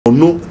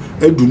no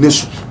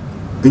edunesu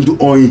into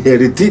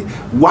inherit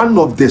one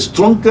of the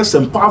strongest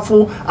and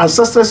powerful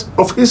ancestors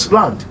of his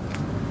land.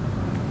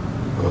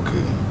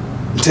 Okay.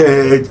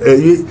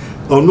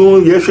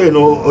 Ono yeshe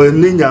no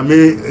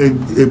ninyame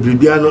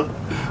ebribiano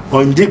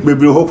onji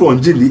bebre hoko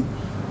onjili.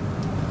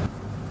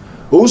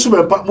 Owusu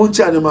Bempah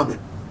monchi ane mame.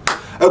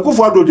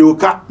 Ekufu Addo de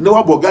oka ne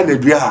wabo Ghana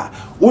dua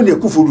won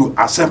ekufu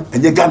asem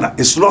enye Ghana.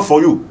 It's not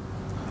for you.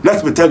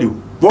 Let me tell you.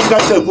 Oga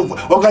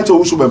che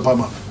Owusu Bempah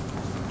ma.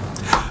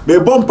 Me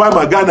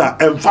Bempah Ghana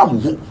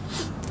emfamu.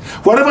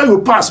 Whatever you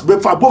pass,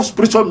 for both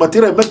spiritual,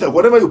 material, mental,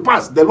 whatever you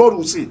pass, the Lord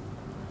will see.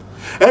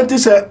 And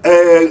this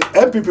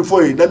MPP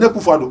for you, the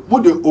Ekufu Addo,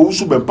 would the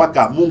Owusu Bempah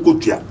ka munko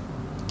tia.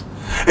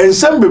 And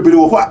some baby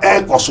wo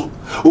air koso.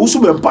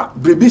 Owusu Bempah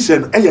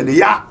bribisen eye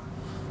ya.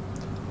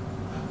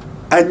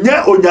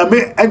 Anya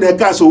onyame ene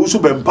ka so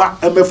Owusu Bempah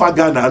emefa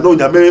Ghana no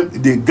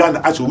onyame de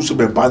Ghana as Owusu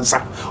Bempah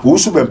nsa.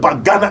 Owusu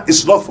Bempah Ghana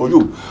is not for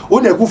you.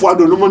 One Ekufu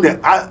Addo no mo ne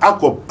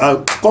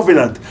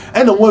covenant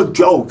and one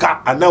to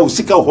ka and now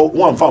sika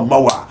one from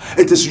mawa.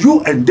 It is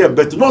you and them,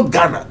 but not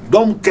Ghana.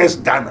 Don't curse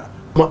Ghana.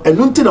 And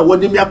nothing I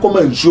want them to come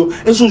and show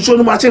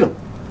no machine.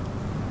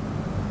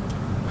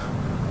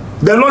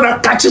 The Lord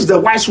that catches the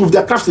wise with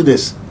their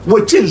craftiness.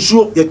 We change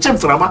show your champ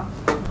frama.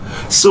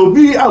 So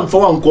be am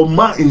for one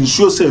command in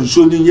show sen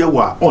show ni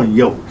yewa on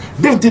yew.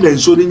 Then tin en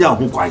show ni nya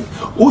ho kwan.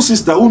 O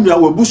sister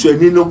unua we busu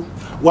ani no.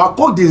 Wa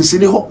call the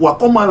nsini ho, wa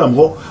call malam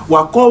ho,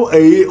 wa call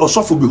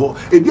osofo bi ho.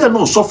 E bia no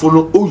osofo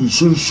no o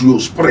yusunsuo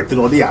spirit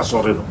no dey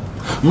asore no.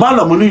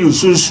 Malam no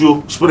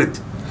yusunsuo spirit.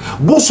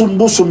 Bosum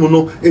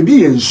no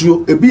ebi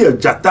yensuo, ebi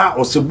jata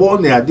osebo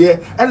ne ade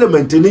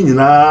element ni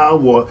nyina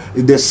wo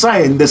the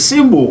sign, the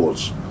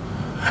symbols.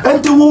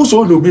 Enti wo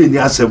so no bi ni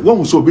asem,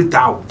 wo so bi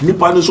taw,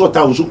 nipa no so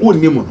taw so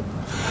onnim no.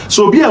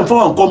 So be and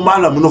for come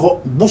malam no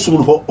ho busum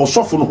no ho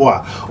osofo no ho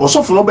a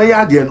osofo no be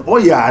ya de no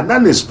ya na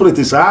ne spirit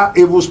is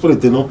evil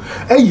spirit no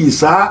eyi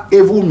sa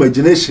evil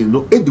imagination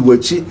no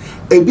ediwachi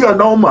e bi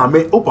na o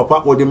maame o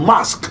papa o the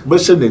mask be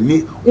se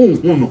nani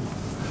unhu no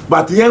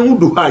but yen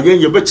wudu ha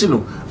yen ye be chi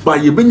no ba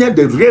ye be nya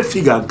the real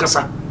figure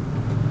kasa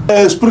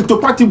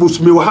spiritopatibus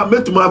me wa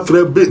metuma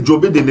frɛ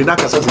jobe de ne na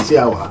kasa se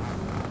awa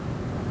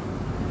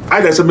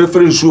I say me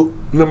friend so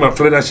na my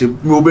friend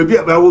ashim me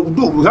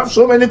obebi we have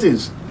so many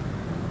things.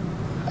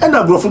 And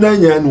I brought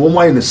and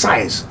woman in the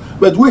science,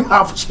 but we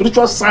have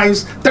spiritual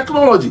science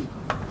technology.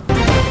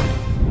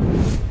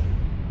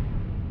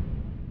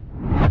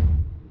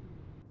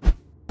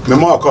 Me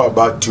more call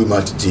about too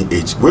much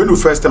GH. When you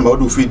first time I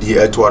do feed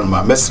the to one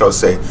my message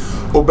say,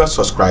 over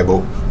subscribe.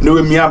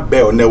 No me a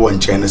bell no one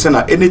channel. So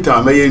now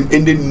anytime I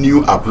any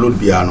new upload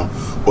piano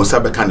or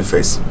sabe kind of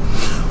face.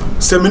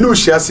 So me no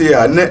share say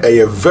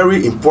a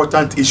very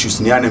important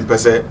issues near and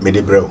person me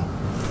de bro.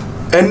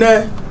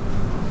 And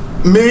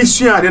me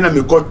sua de na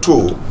me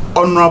koto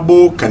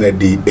honorable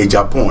Kennedy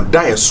Agyapong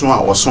da yeso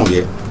a oson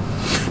ye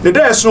the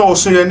da yeso a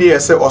oson ye ne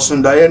yese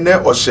oson da ye ne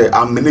ohye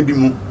amene bi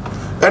mu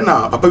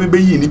na papa bi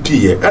beyi ni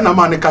pie na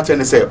ma ne ka che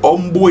ne se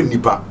ombo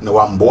nipa na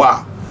wambo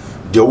a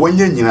de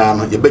wonye nyina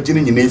no ye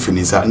begine nyina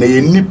efinisa na ye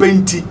nipa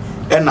nti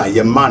na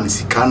ye man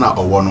sika na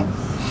owo no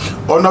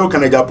honorable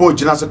Kennedy Agyapong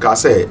gina so ka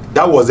say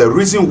that was the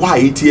reason why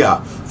it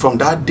here from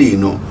that day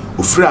no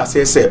ofra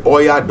say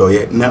oya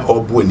doye na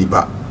obo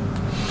nipa.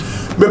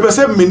 Me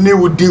pese mene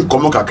wudi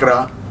nkomo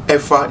kakra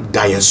efa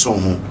dayeson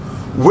ho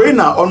we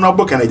na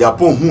honorable Kennedy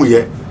Agyapong hu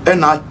ye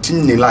na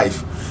tin ni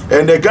life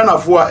and the Ghana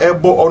for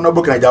ebo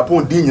honorable Kennedy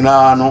Agyapong di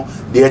nyina no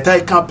the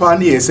entire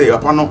company say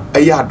apa no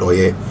eya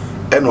adoye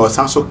and o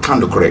sanso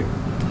kan correct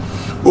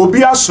obi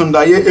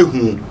asondaye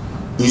ehu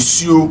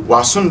nsuo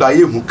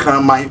wasondaye hu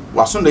kraman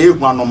wasondaye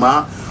hu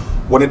anoma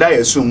woni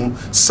dayeson mu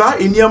sa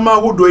eniama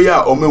hodoye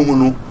a omahu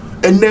no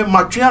enne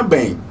matwea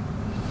ben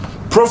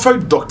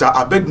Prophet Dr.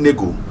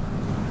 Abednego.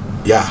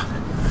 Yeah.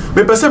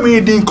 Me pese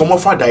me din komo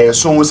fa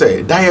dayeson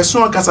say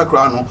dayeson kasa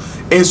kra no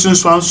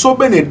ensunsuan so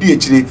be na di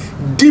akire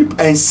deep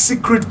and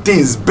secret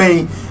things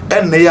ben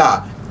and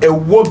ya a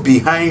what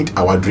behind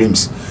our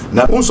dreams.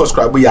 Na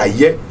unsubscribe ya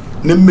ye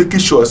na make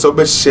sure so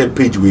be share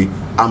page we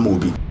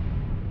amobi.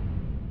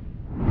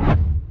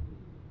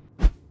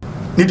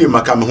 Nidi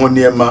makam ho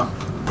niema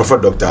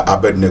Prophet Dr.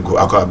 Abednego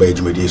akwa ba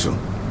ejumediso.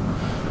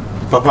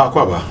 Papa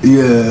akwaba?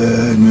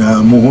 Yeah,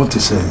 nya mo ho te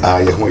say.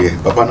 Ye ho ye.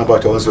 Papa na ba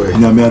to so ye.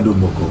 Nya me Addo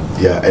moko.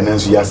 Yeah, and then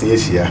so ya say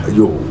yeshia.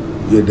 Yo,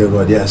 ye de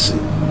ro dia say.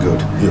 Good.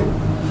 Yo.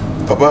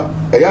 Papa,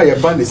 eya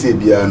ye ba ne say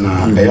bia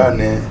na eya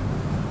ne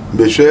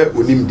be hwe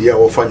onim dia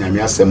wo fa nyame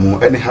asem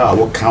ene ha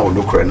wo kan wo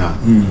dokre na.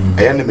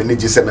 Eya ne me ne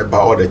gi se me ba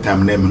all the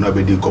time na me no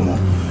be di komo.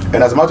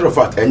 And as a matter of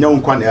fact, enya wo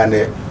kwan ya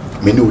ne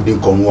many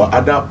wouldn't come or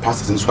other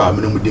pastors and so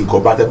many wouldn't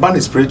come, but the band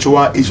is spiritual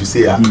issue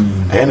say I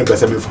am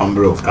a from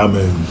bro.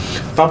 Amen.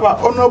 Papa,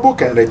 honorable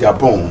Kennedy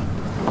Agyapong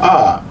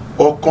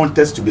or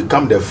contest to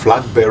become the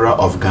flag bearer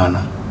of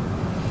Ghana.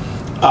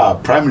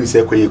 Prime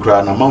Minister Kwe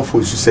Kra na manfo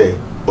you say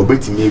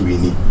obetimi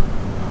wini.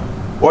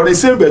 Or the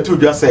same betu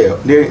just say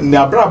ne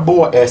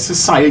abrabo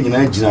esesa ye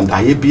nyina gina da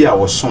ye bia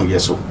wo son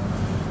yeso.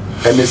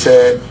 And they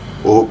say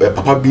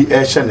papa bi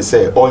e hye ne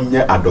say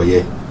onye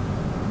adoye.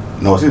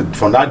 no see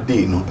from that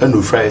day no and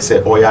no fry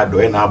say oya do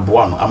na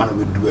aboa no amana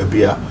we do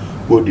bia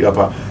wo di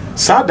apa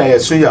sa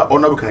dayeso ya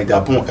honorable kan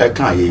Agyapong e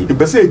kan ye e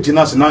be say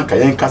gina so na kan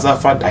yen kasa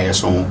fa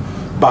dayeso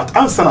but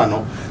ansana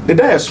no the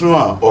dayeso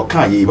a o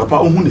kan ye papa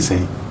ohun ni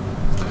sen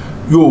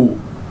yo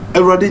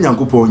Everybody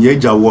Nyankopon ye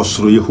ja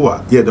wosoro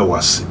Yehowa ye da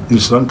wase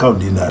insran ka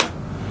undina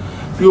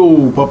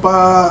yo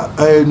papa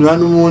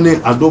nuanu ne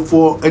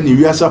adofo eni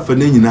wiasa fa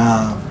ne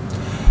nyina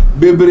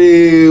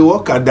bebre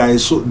woka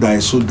daiso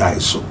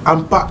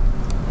ampa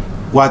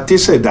wate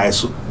say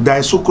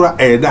daiso kura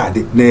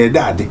edade na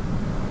edade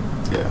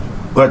yeah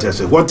what I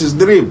say what is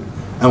dream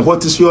and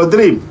what is your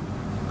dream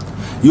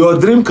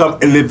can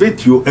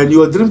elevate you and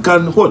your dream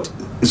can what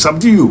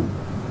subdue you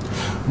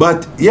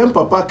but young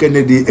papa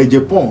Kennedy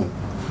Agyapong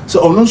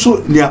so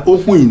onunso nia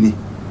ohuini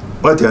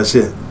what I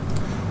say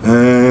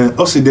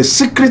also the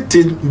secret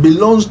thing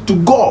belongs to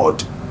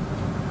God.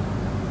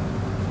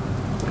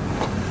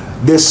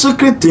 The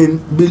secret thing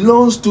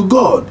belongs to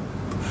God.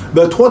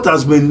 But what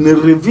has been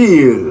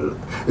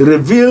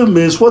revealed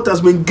means what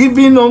has been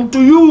given unto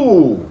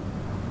you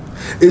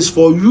is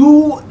for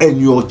you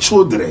and your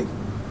children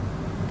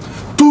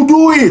to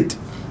do it.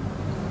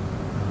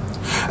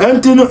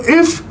 And you know,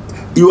 if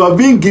you are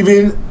being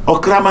given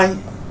okramai,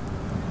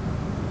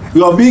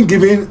 you are being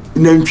given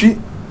nentri,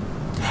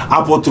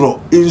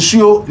 apotro,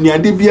 insure,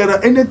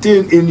 niadibiara,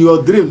 anything in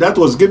your dream that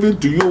was given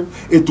to you,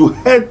 it will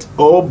hurt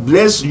or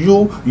bless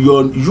you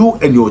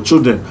and your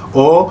children,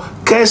 or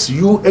curse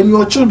you and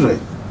your children.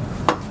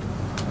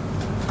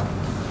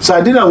 So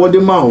I didn't want the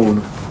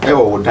man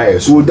would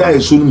die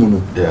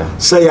soon. Yeah.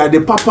 Say I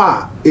the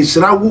papa is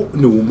rawu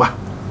no ma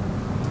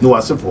no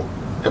asefo.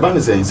 Eba ne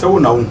say so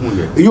na hu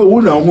ye. You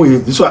won na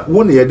hu so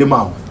won ye the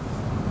man.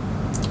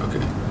 Okay.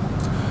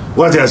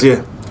 What I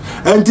say?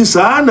 And this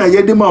na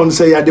ye the man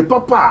say ya the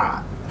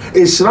papa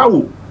is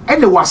rawu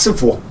and the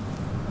wasefo.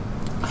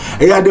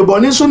 E ya the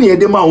boni so ne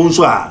the man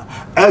so a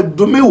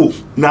adumewo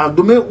na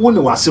adume won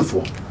ne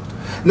wasefo.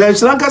 Na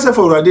nsranka se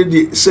for rade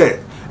di say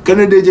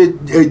Kennedy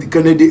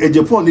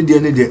Agyapong ni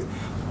de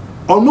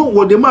ono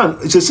wo the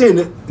man say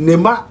ne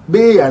ma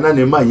be ya na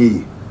ne ma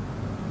ye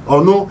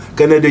ono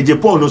Kennedy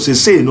Agyapong no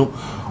say no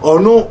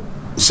ono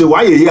se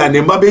wa ye ya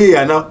ne ma be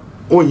ya na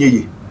onye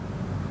ye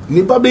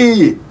ni ba be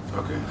ye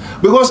okay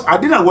because I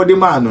didn't what the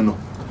man no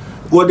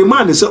what the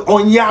man say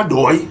onye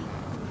adoy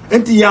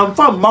enti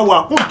yamfa ma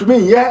wa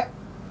ontumi ye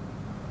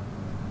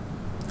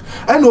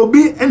and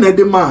obi and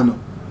the man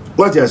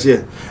what you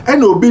say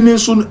and obi ni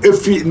so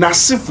efi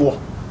nasefo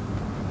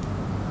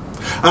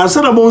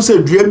ansana mo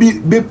say dua bi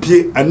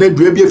bepie ana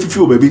dua bi afifi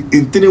o baby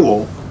intini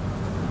wo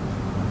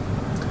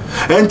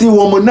enti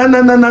wo mo na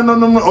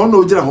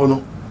ono gira ho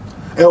no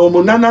e wo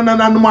mo na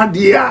no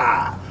ade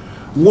a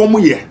wo mo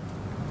ye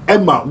e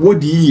ma wo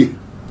di ye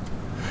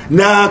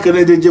na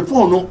Kennedy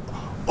Agyapong no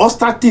o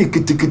static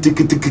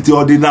kiti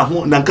odina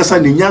ho na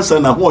nkasa ne nyansa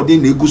na ho odi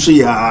na eguso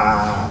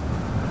ya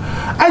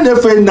ana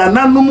fe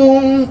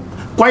nananom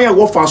kwaya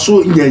wo fa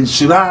so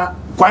nyanhyira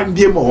kwan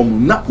bie mo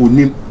hom na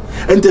onim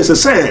ente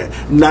se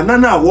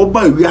nanana wo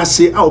ba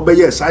wiase a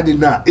obeye sade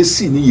na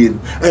esi ni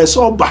ye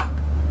so ba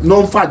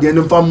no mfa de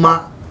no mfa ma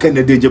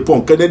Kennedy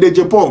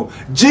Agyapong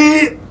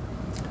ji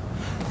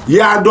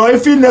ya do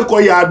ifi ne ko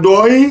ya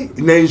do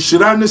na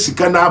nhyira no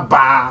sika na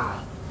ba.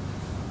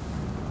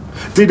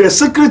 The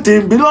secret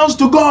thing belongs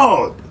to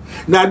God.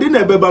 Now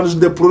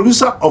the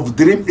producer of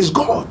dream is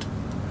God.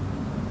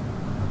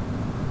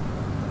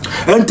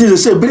 And they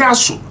say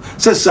briaso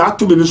say sa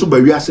to me so ba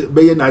wiase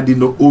be ye na di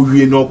no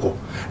owie no ko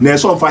na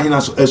so mfa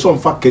hina so so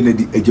mfa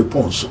Kennedy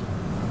Agyapong so.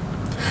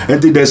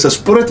 And there's a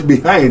spirit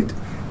behind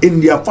in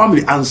their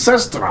family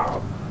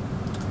ancestral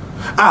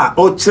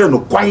o kire no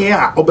kwan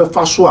a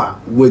obefa so a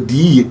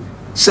wadi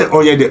say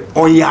onye de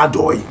onye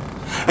adoy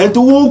and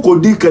to wo ko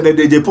di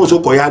Kennedy Agyapong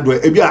so ko ya adoy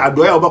e bia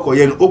adoy a obako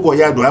ye no o ko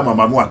ya adoy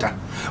mama mu ata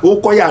o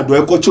ko ya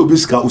adoy ko che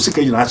obiska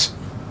usika nyina achi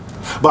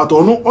but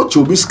ono o che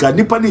obiska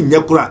nipa ni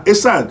nyekura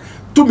esan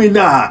tumi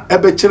na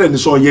ebe kire ni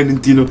so ye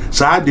nti no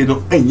saa de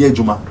no enye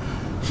adwuma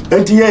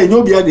enti ye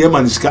enyo bia de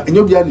maniska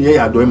enyo bia ne ye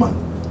adoy man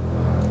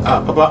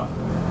papa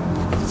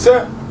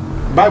say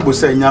Bible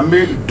say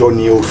nyame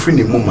doni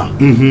ofini muma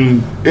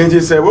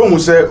enti say wo hu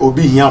say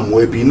obi hia mo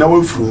abi na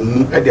wo furu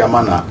mu e de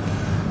amana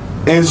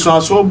enso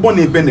aso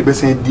boni be ne be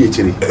sen di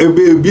ekire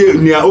ebe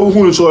ni a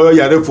ohun so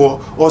yarefo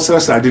o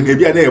srasade ne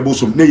bia na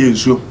ebosom na ye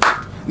nsuo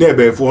na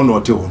ebefo no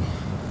ote ho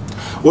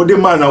wo de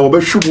man na wo be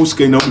hwu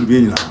muska na wo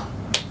be nyina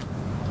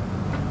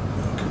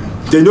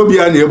tenyo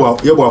bia na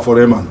yebo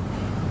afore man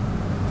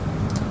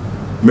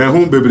me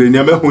hu bebre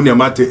ni me hu ni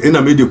amate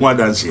ina me di hu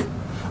adanse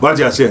what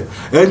you say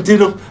enti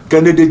no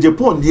Kennedy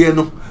Agyapong die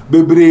no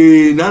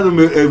bebre na no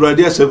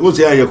Awurade ase o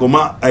se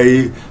ayekoma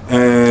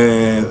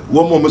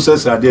wo mo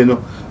sesa de no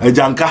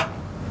ajanka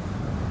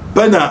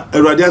pena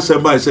Awurade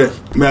ase ba se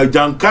me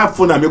ajanka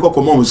fo na me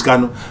kokoma muska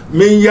no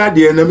me ya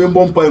de na me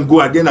bompa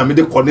ngu ade na me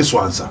de kone so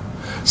ansa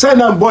say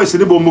na boys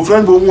ni bo mo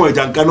friend bo mu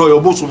ajanka no yo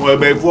boso mo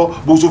ebefo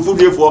boso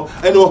fubiefo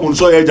ene wo hun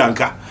so ya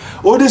ajanka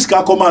o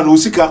diska koma no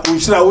sika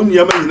unshira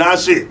unyama nyina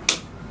ase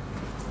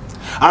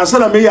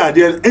ansana me ya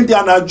de enti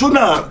anadwo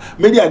na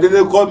me de ade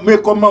me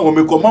koma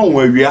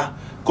wo awia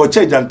ko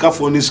che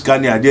jankafo ni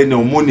scan ya de ne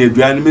omo ne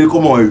aduan me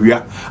koma wo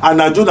awia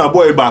anadwo na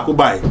boy ba ko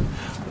bai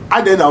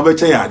ade na wo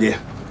che ya de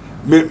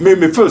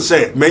me feel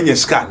say me nye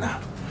scan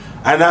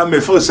ana me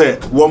feel say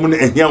wo mo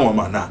ehia wo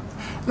mana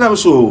na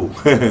so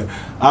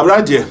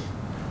abraje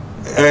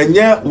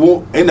enye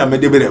wo ena me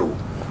de bere wo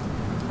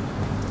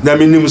na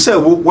minim say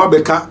wo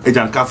wabeka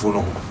ejankafo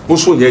no wo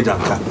so nye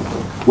ejanka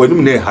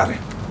wanum na ehare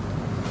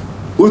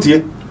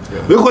otie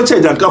me ko che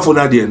ejankafo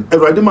na de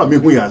Awurade ma me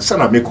hu ya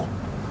sana me ko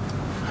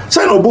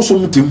say no boso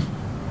mutim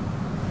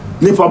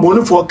ni pa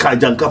bonu fo ka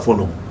ejankafo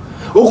no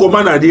o ko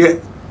ma na de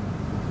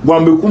wa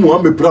me ku mo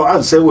me pra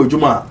an say wo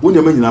adwuma wo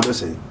nyama nyina be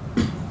say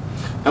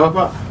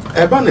papa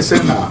eba ne say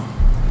na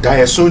da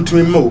yeso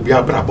ntumi ma obi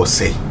abrabo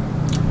say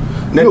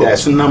na da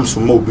yeso nam so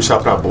ma obi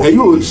abrabo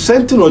eyo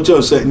sentinel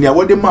che say nia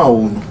wode ma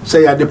wo no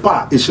say ya de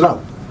pa ehira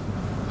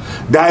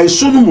da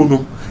yeso no mu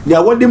no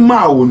nia wode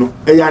ma wo no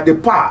e ya de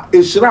pa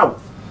ehira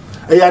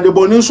e ya de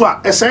boni so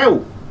a esay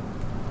wo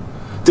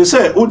te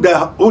say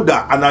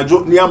oda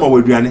anajo ni ama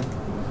waduane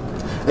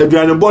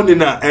aduane boni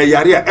na e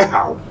yare a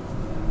ehaw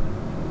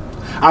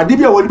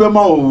adibia wode be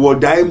ma wo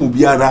dai mu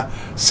biara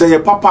say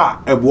papa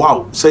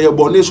eboaw say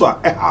boni so a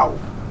ehaw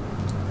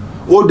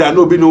oda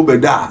no bi no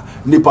beda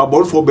ni pa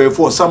bol for be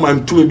for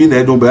samam tumi bi na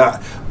edo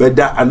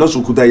beda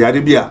anoso kuta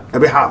yare bia e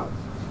be haw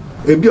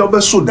e bia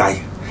obeso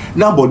dai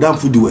na bodam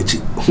fudi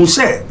wachi hu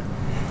say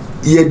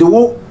ye de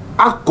wo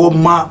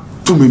akoma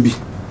tumi bi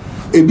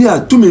e bia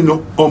tumi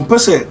no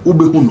ompese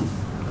ubehu no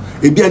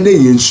e bia na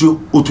yensuo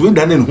otumi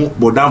da ne ho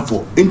bodam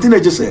for enti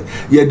je say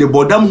ye de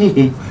bodam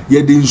huhum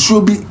ye de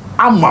nsuo bi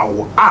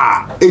amawo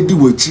edi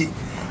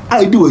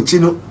wachi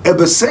no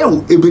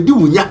ebesew ebedi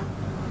wunya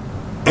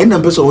ena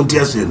mpese wonte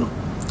ase no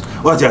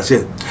what you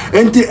say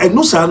enti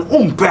eno san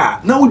umpe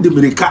na wo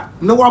demirika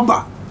na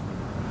waba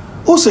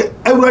o se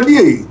Awurade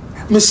e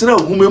mesra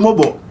hume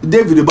mobo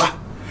David ba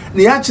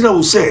ne ya kire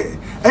wo se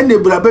ene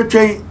bra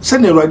betwen se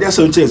ne Awurade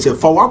ase nche se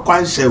fa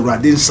wakwan hye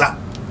Awurade nsa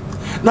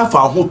na fa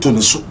ho to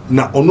ne so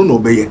na ono no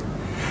beye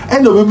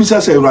ene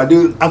obebisa se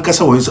Awurade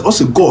ankasa wo se o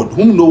se God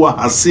whom no one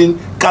has seen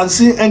can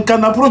see and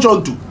can approach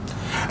unto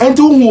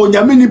enti hu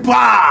onyame ni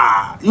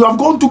pa you have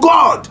gone to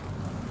God.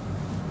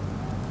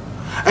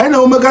 Ena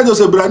omeka jo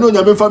se bra no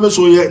nyame fa me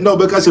so ye na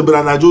obeka se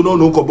bra na jo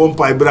no ko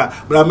bompai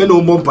bra me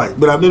no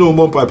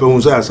bompai pe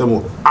hun so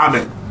asemo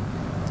amen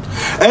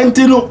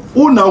enti no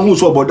una hu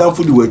so bodan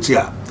fudi wachi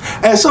a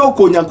e se o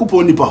ko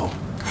Nyankopon nipa ho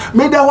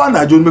me da wa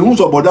na jo me hu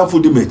so bodan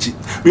fudi mechi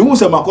me hu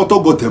se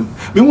makoto gotem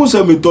me hu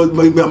se me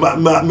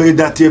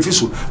that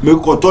efiso me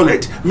ko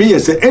toilet me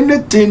yes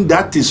anything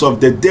that is of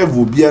the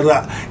devil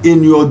biara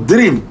in your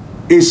dream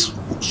is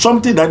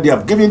something that they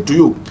have given to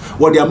you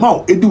what the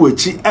amount edi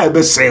wachi e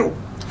be sell.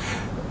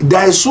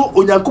 Dai so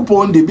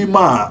Onyankopon de bi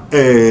ma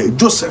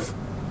Joseph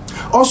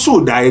also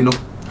dai no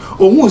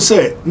ohun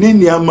se ni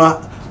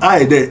niama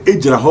aide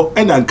ejira ho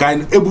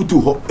enankan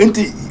ebutu ho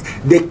enti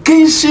the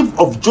kingship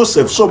of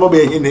Joseph so baba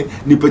hene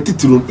ni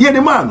petitiro ye de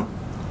ma no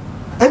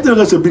enti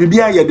no se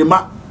biribia ye de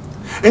ma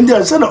enti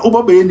ansa na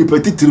obaba ye ni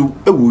petitiro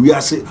ewu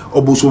wiase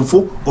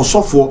obosomfo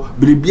osofo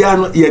biribia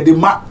no ye de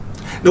ma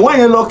the one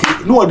you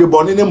lucky no the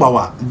born in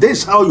mawa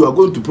this how you are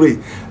going to pray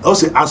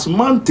also as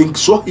man thinks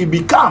so he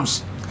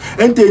becomes.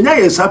 Ente nya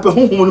yesape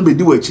honhom no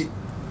bedi wachi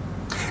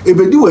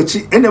ebedi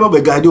wachi ene ba be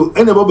guide o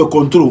ene ba be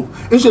control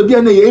enso bia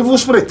na ye evil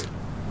spirit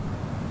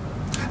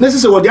na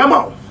se wo dia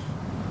ma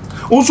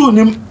unso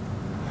nim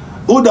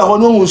oda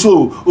hono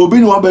unso obi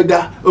ni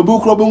wabeda obi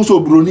kro be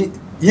unso broni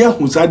ye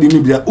hu sa de ni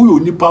bia uyo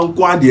nipa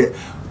nko ade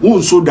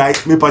unso dai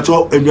me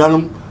pacho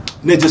anuanom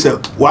na je se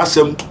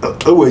wasem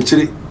ewo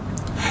akiri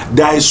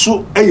dai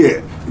so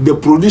eye the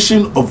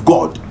production of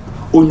God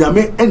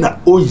onyame ena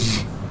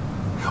oyi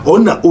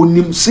ona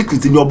onim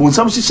secret ni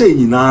obunsam hihye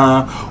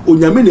nyina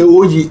onyame na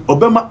oyi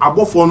obema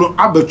abofo no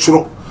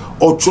abetro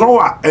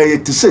otro a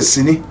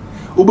tesesini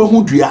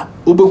obehu dua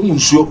obehu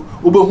nsuo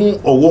obehu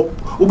owo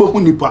obehu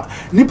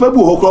nipa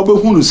bu hokro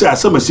obehu no se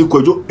asamasi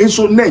kwadwo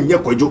enso na enye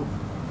kwadwo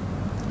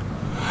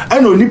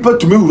ena onipa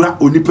tumi wura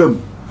onipam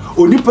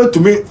onipa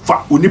tumi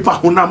fa onipa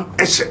honam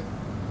ehye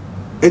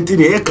enti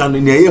ne yekan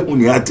ne yehu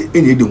ne ate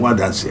eni edi ho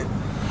adanse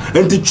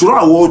enti tro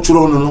a wo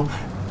tro no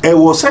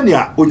ewo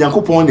senia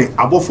Onyankopon ne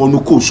abofo no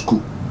ko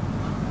school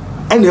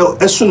ene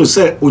eso no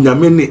se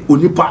onyame ne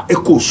onipa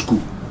eko school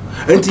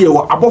enti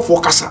yewo abofo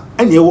kasa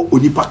ene yewo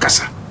onipa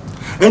kasa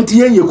enti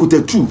yenye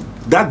kutatu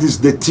that is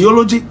the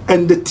theology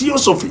and the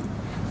theosophy.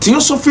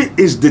 Theosophy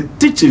is the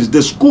teachings,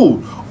 the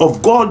school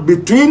of God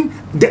between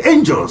the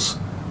angels,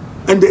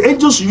 and the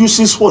angels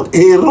uses what?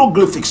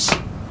 Hieroglyphics.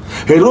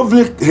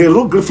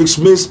 Hieroglyphics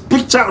means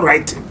picture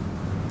writing.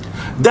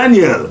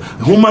 Daniel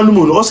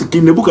humanum also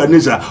king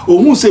Nebuchadnezzar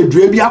ohun se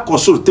dua bi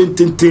akoso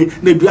tentente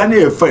na dua na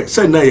efe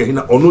se na ye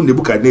na ono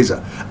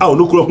Nebuchadnezzar a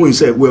ono kro hu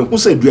se we hu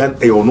se dua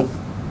e ono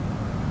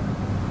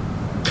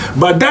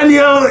But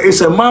Daniel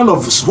is a man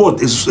of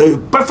what is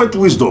perfect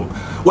wisdom.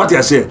 What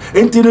I say,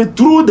 and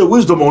through the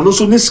wisdom and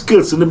also the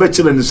skills in the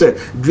bachelor and say,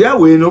 "Dear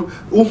we know,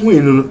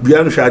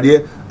 Biano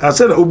Shadia, I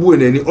said Obu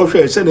and any or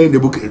said in the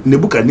book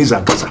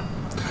Nebuchadnezzar Casa."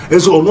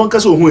 And so on one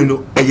case of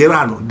Wino, a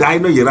Yerano,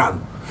 Dino Yerano,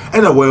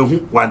 and a way who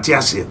want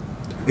Tiasia,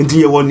 and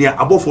you 1 year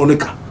above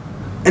Onica,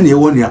 and you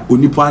 1 year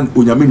Unipan,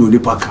 Unyamin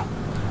Unipaka,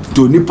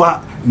 to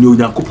Nipa, New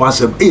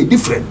Yakupasem, a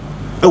different,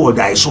 I will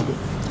die so.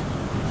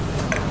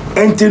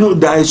 And you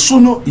die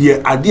sooner,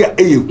 ye idea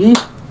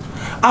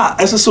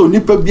as so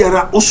nipa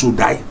biara also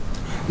die.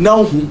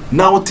 Now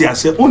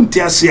Tiasia,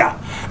 Tiasia,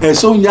 and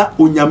so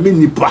Unyami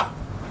nipa.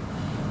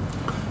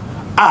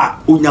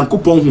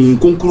 Unyankupon,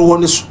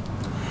 Kunkuronis.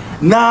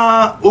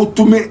 Na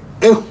otume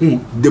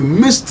the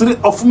mystery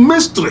of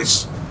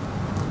mysteries.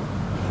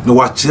 No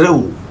wachire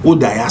wo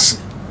diase.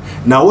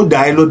 Na wo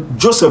dai no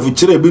Joseph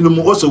chire bi no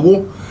mo so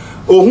wo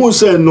ohun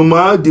se no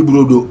ma di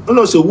brodo.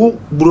 No se wo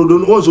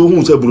brodo no so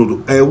ohun se brodo.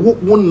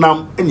 Wo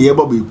nam ene ye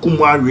ba be kum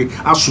awe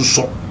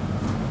asuso.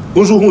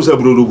 Wo so ohun se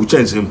brodo gu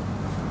chense mu.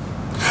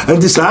 And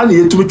this an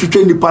ye tumi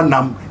twetwe nipa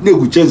nam na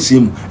gu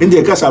chense mu. Ende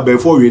e kasa be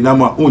for we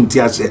nam a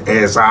onti ase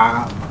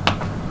esa.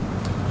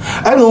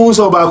 And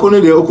also about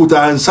the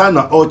Okuta and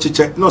Sana or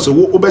Chiche, no, so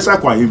Obesa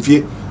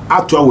Quainfie,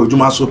 at our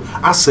Jumaso,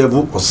 as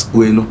several was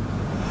bueno.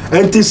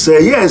 And to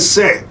say, yes,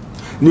 sir,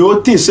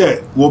 Nioti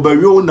say,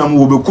 Woberio Nam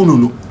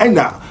Wobekunu, and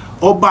now,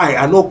 or by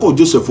an Oko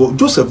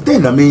Joseph,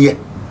 then I mean,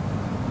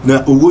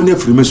 now, Ugone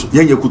Freemason,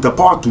 Yakuta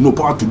power to no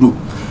power to do,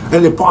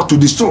 and the power to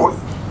destroy.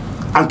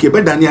 And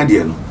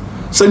Kebedaniano,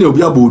 Sunny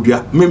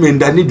Obiabudia, Memen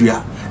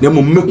Danidria,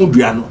 Nemo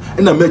Mekundiano,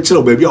 and a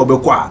metro baby or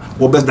Bequa,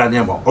 or best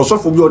Daniamo, or so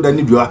for your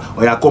Danidria,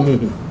 or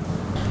Yacomu.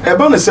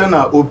 Ebane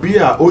sena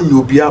obia onye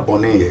obia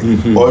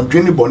bone or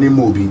dwene bone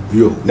mu obi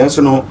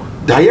nanso no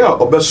daye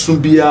obesun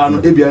bia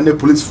no ebia ne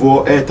police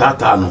for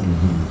tata no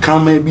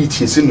kama bi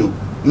chiesi no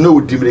na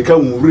odimireka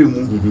wure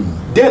mu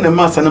den na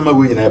masa na ma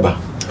we nyina eba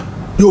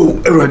yo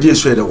erade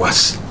so de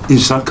was in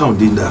san count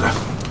din dara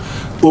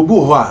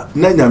obu ho a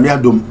na nyame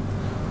adom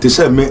te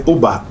se me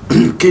oba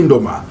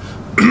kingdom a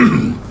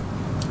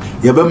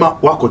yebema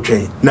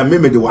wakotwen na me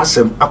de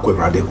wasem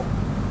akwurade ho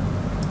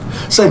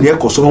send ye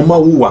koso ma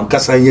wo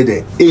wankasa ye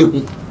de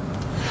ehu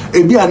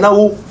ebi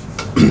anawo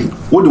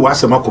wo de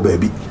wasema ko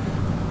baabi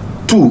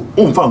tu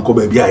umfa nko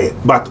baabi aye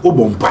but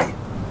obompai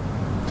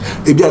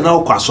ebi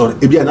anawo kwasore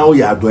ebi anawo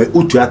ya ado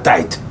otu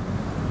tight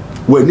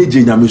we ni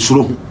je nyame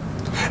suro hu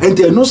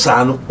ente no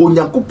sa no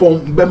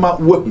onyankopon bema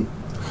wahu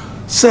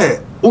se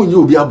onye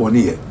obi abone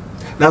ye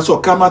na so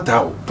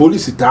kamata o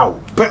police ta o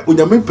pe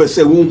onyame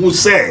pese wo hu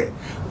se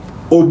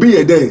obi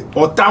ye de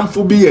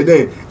otamfo bi ye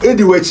de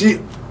edi wachi.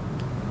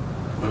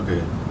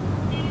 Okay.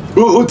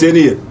 O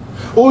teni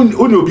o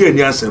obi ani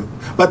asem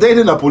but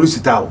then na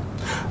police town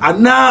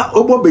ana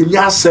obo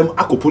benya asem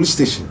akọ police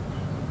station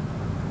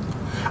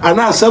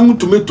ana asem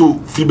tomato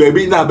fi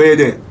baby na be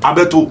de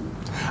abeto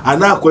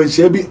ana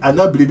akwanhia bi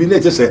ana bribi na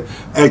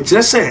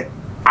kire se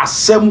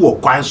asem wo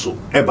kwan so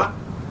eba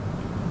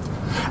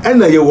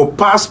ena ye wo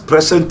past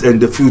present and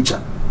the future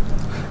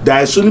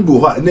da so ni bu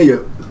ho na ye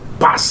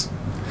past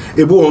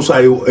ebu won so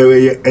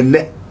aye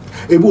ene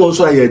ebu won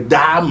so aye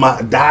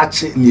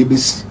daachi ni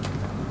ebesi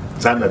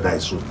sana da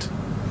suit.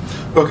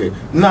 Okay,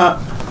 na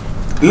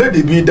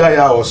lady bi da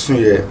ya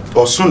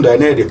osun da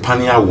na de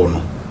pania wo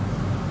no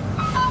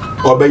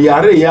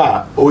obeyare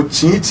ya o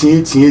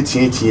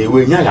tie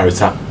we nya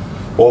yareta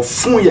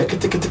ofun ye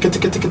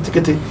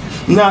kete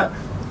na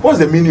what's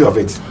the meaning of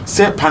it?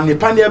 Say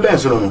pania be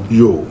so no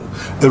yo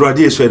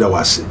erade so da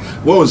wase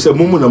won say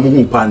mumu na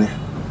muhu pane.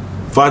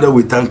 Father,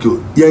 we thank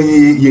you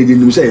ye de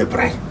nim say ye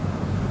pray.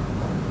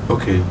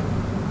 Okay,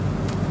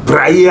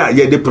 prayer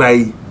ye de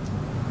pray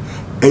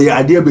e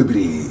ade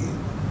bebre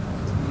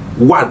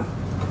one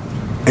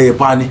e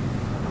pane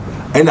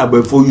and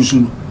abefo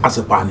Owusu as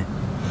a pane.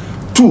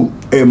 Two,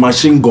 a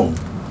machine gun.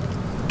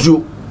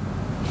 Two,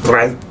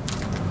 pray.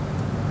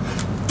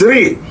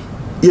 Three,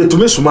 ye to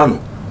me sumano.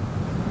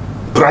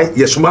 Pray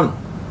ye sumano.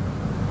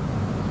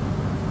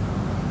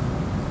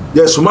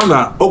 Ye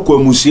sumana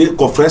okwa musie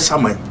ko fresh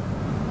amai.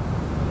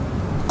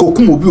 Ko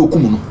kumo bi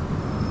okumu no.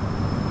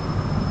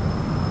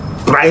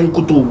 Pray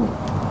nkutu.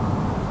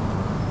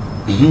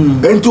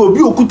 And to be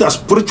okuta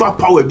spiritual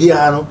power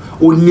biano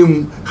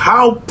onim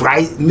how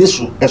pride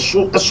neso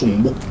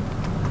esumbo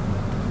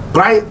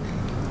pride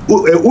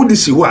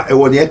udisi wa e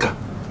woni eka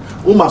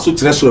o ma so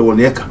kire so e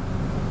woni eka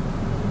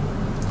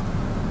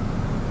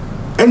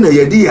ena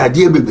yedi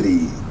ade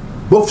bebre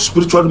both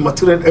spiritual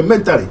material and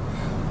mentally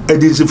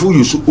and is for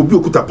you so obi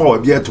okuta power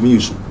bia to me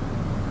so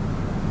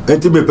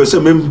enti me pese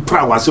me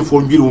pra wase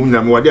fo nwiri wo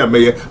na me wade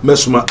ameye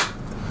mesuma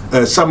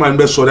saman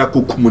be so da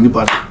kokumuni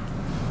ba.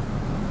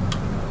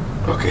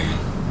 okay,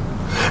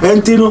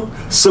 and you know,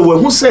 so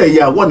when who say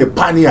ya want a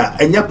pania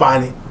and ya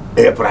pani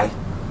a pry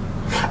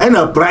and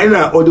a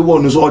prina or the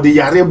one who's or the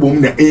yare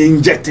boom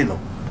injecting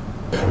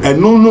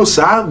and no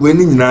sir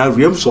winning in our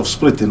realms of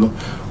spirit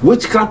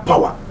witchcraft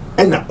power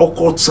and an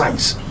occult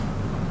science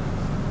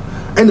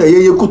and a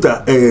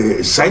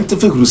yakuta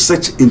scientific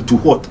research into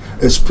what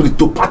a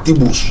spiritual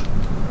patibus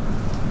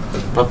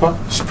Papa,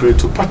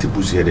 spiritual party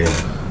boost here there.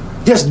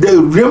 Yes,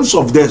 the realms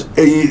of the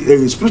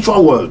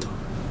spiritual world.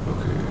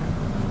 Okay.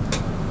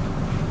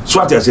 So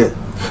what I say,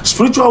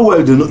 spiritual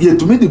world, you know, yeah,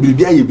 to me the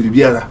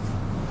Bibiara.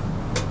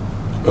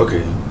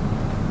 Okay.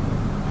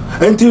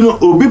 And you know,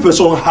 obi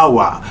person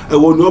hawa,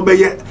 won no be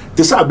ye,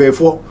 te say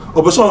abefo,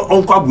 o person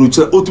onko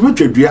abroche, otumi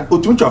twadua,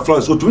 otumi twa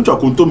flowers, otumi twa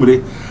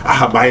kontomire,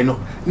 ahaban no.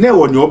 Na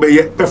won no be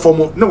ye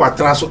perform, na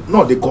watra so,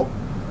 no dey ko.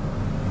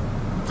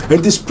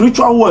 In the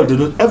spiritual world, you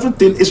know,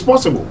 everything is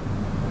possible.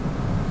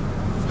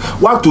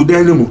 What to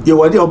them? You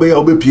want to obey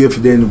PF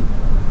them.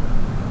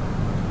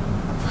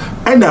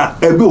 And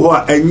ebi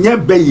ho enye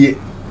beye,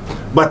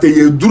 but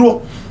a draw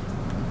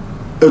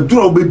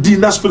be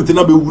dinner spirit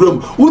na be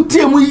wuram.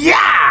 Utiemu ya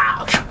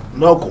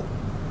no.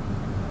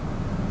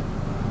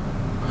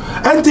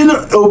 And then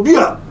obi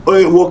a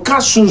wo ka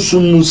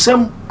sunsun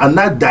sem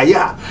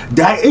anadaya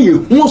dai eye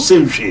hu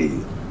senhwe.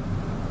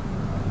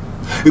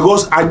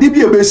 Because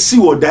adibi ebe si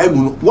wo dai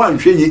mu wan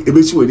hwe ye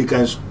ebe si wo ni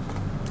kan so.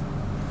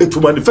 It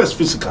will manifest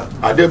physical.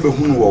 Adebe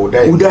hunu wo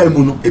dai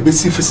mu no ebe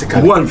si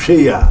physical. Wan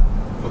hwe ya.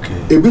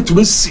 Okay. Ebe to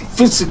be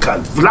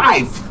physical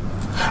life.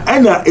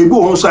 And ebi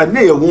won so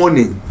na ye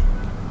warning.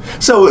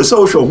 So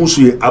show hu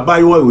so ye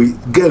abayo we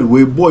girl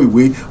we boy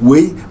we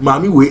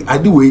mami we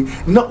adi we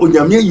na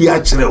onyame yi a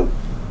kire wo.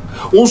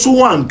 Also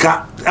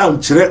wanka am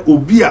kire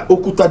obi a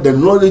okuta the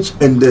knowledge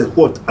and the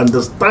what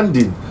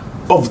understanding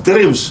of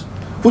dreams,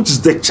 which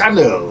is the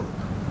channel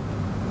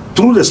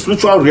through the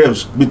spiritual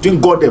realms between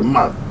God and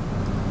man.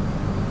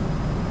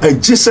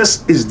 And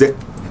Jesus is the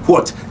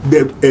what?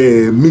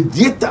 The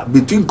mediator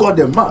between God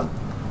and man.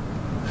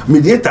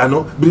 Mediator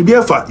no bibi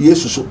efa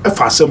Jesus so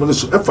efa asem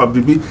so efa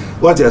bibi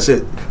what I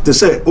said to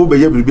say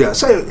obeye bibi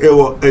say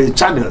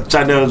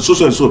channel so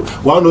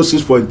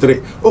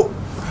 106.3 oh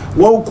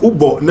wo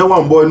ubo na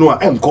one boy no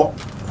enko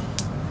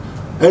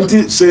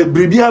enti say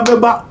bibi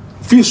abeba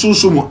fi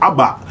sunsumu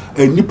aba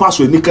nipa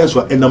so nika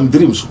so enam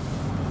dreams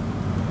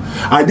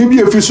ade bi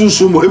efi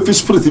sunsumu efi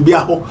spirit bi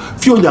aho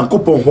fi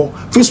onyankopon ho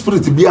fi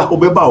spirit bi aho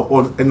beba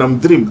ho enam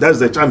dream. That's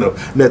the channel.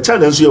 The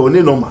channel so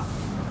you normal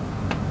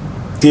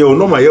you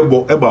know my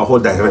eba ho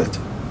direct.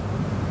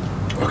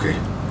 Okay.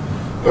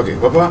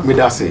 Papa, me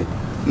da say.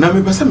 Na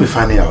me pese me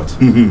find out.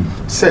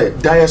 Say,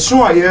 da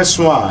so a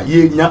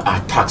ye nya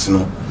attacks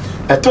no.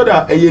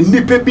 Etoda eye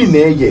nipa bi na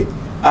eye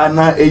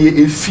ana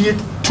eye efie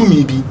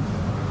tumi bi.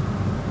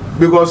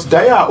 Because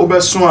da ya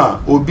obeso a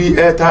obi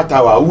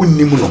tata wa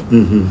wunnim no.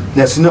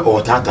 Na se na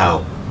o tata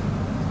o.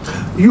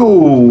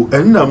 Yo,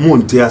 enna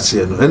monte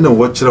ase no, enna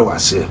wo kire wa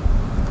ase.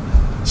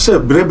 Se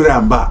brebre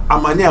amba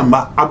amani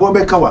amba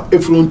abobeka wa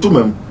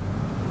efruntumam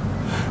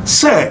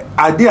se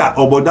ade a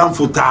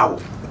obodamfo tawo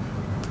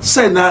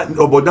se na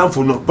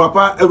obodamfo no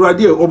papa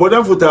ewrade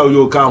obodamfo tawo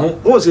yo ka ho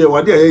o se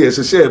wade ye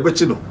sese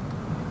ebechi no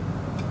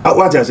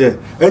what I say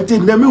enti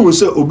na me hu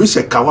se obi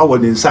se kawa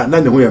woni nsa na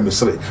ne ho ya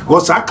mesre go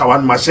sa kawa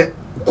no ma she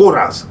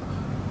chorus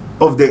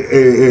of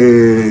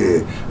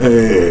the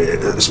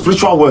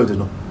spiritual world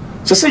no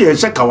se ye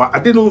she kawa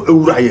ade no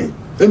ewura ye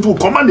enti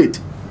command it.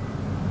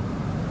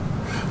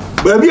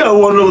 Baby, I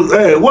want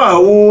to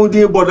wow,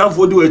 dear Bodan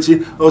for the way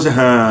I was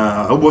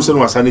a boson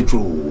was an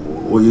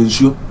true or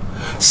ensure.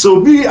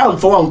 So be am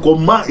for one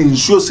comma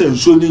ensure sense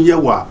showing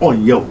yawa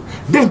on you.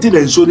 Then till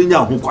and showing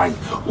ya who quite.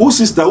 Oh,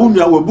 sister,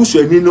 Unia were bush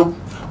and nino.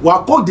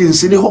 Wako din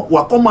sini ho,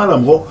 wako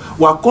malam ho,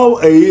 wako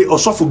or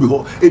sofo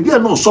ho. If you are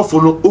not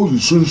sofo no, oh, you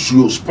soon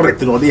show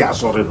spirit no, they are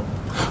sorry no.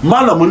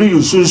 Malam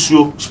you soon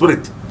show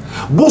spirit.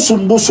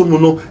 Bosom no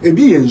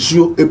ebi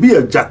ensuo ebi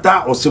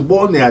jata or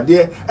sebo ne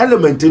ade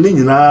element ni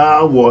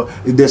nyina wo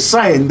the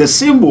sign the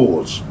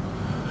symbols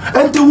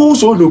enti wo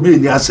so no bi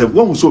ni asem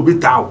wo so bi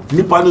taw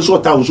nipa no so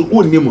taw so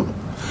wonnim no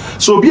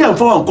so bi en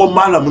fa won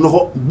malam no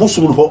ho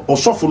bosom no ho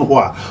osofo no ho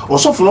a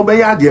osofo no be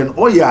ya ade no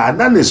o ya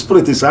na ne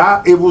spirit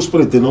sa evil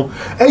spirit no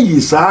eyi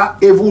sa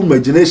evil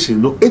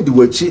imagination no edi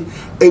wachi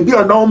ebi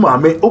ona o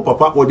maame o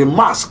papa o the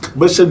mask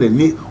be se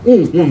nani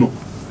unhu no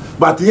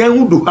but yen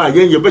wudu ha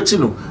yen ye bechi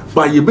no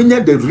but you been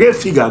the real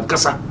figure and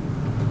kasa.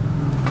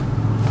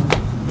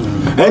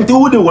 And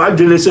to the one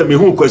generation me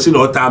who question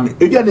or time,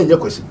 if you are in your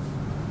question.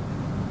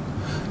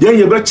 Then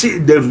you bet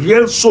the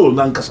real soul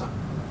nankasa.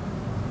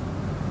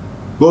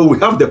 Well, we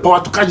have the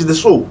power to catch the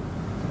soul.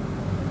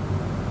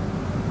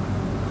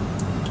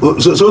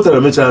 So tell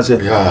me, I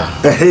say,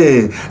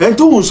 yeah. And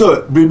two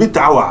so baby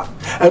tower.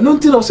 And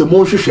don't tell us a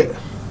more share.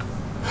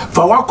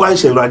 For what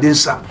question radin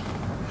sa.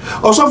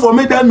 Also for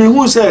me that me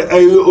who say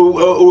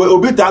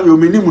obita yo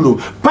minimuno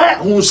pa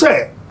who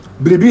say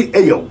bribi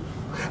eyo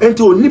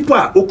ento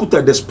nipa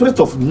okuta the spirit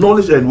of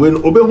knowledge and when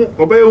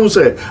obe who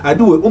say I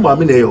do we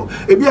umama na eyo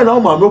ebi na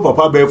umama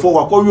papa be for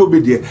wakọ wi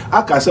obedie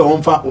aka say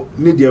onfa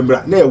ni de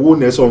mbra na ewo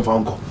na so onfa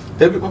nko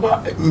ebi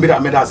papa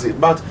mbra say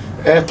but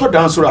to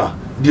dansura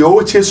the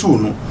o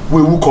chesu no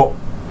we wuko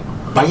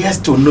but yes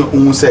to no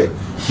who say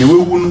the we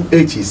wunu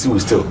HC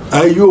still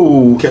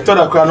ayo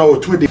ketoda kwa na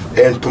otumi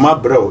and toma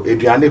bro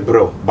eduane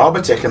bro ba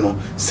obe check no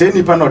say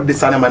nipa no de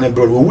sane mane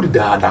bro we would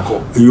da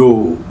adako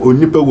yo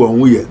onipa wo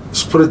hu ye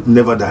spirit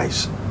never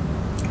dies,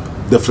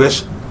 the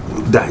flesh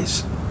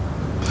dies.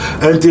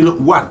 Until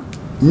one,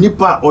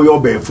 nipa or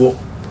your before,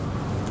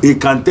 he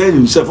can turn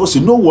himself. Also,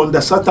 no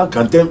wonder Satan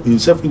can turn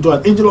himself into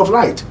an angel of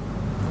light.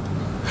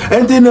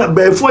 And then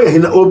before he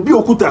obi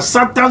okuta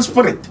Satan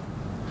spirit.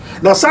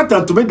 Now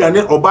Satan to me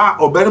dane oba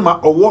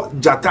oberima owo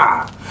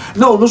jata.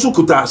 Now no so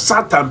kuta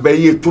Satan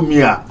beye to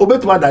me a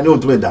obetuma dane on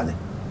to me dane.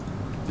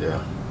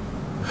 Yeah.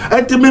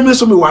 And to me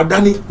so me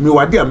wadane me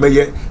wade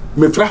ameye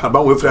me fra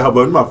haba we fra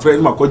haba no ma fra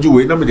no ma kwaji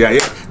we na me de aye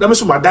na me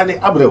so madane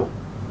abrel.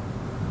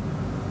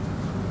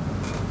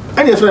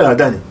 And your friend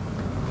adane.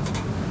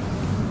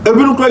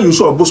 Ebi no kra you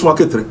so boss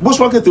market. Boss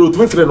market to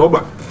me fra no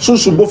ba. So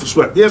both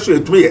sweat. Yes so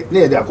to me na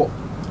e de akọ.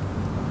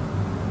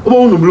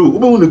 Obo blue,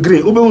 obo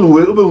green, obo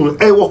way,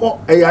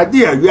 obo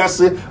idea we are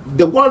say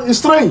the world is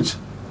strange.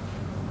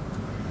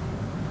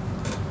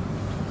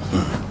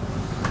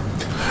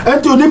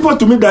 And to nipa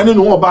to me dani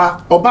no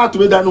oba to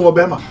me dani no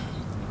obema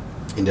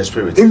In the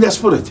spirit. In the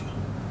spirit.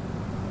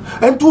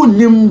 And to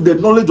name the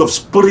knowledge of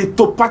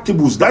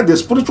spiritopathibus, that the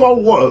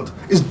spiritual world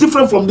is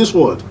different from this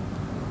world.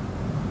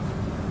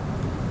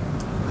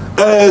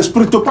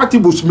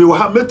 Spiritopathibus me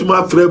wa met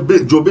my friend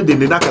Jobe de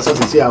na kasa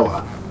se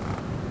awa.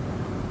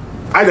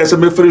 I just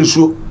my friend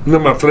so no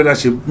my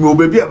friendship me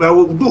baby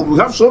we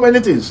have so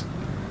many things.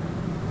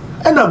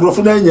 And I brought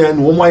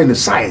in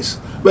science,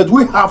 but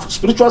we have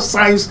spiritual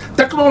science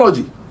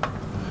technology.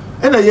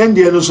 And I young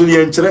no so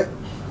yen chere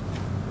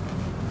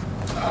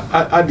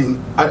I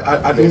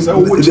didn't say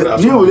which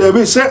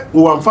you say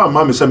one farm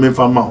mammy say me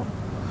farm ma.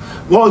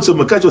 Once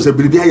me catch us a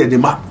bribia de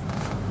ma.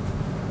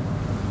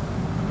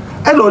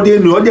 And all they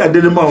know they are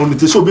the man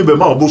to so be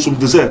ma bosom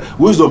to say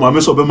wisdom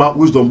and so be ma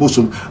wisdom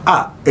bosom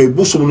a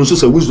bosom no so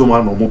say wisdom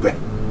and no mo pe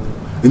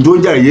ndo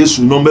nja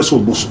yesu no be so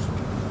bosom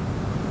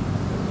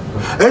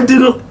and you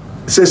know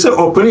say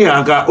opening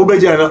anka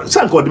obeja na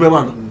sanko de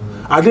ma no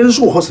ade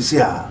so ho sisi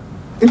a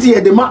nti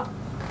ye de ma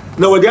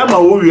na wo de ama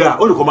wo wi a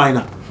o de komai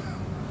na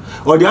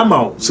o de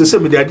ama say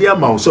me de ade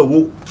ama so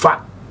wo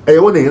fa e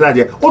wo ne hina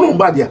de o no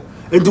ba de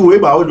nti we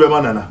ba wo de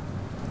ma na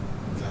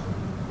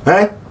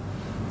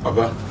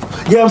Aba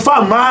yen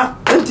fa ma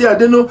enti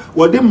ade no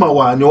wo de ma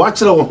wa ne wa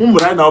kire wo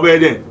humra na wo be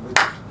de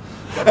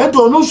enti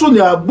ono so ne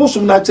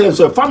abosum na kire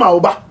so fa ma wo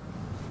ba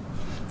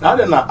na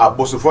de na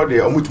abosofo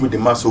de omutumi de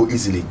ma so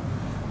easily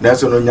na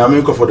so no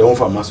nyame ko for de won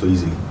fa ma so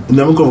easily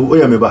nyame ko o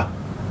ya me ba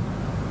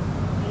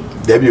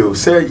Debio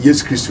say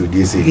yes Christo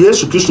dey say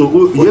yes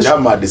Christo yes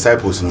my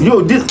disciples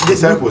yo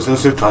disciples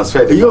so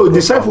transferred yo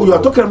disciples you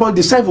are talking about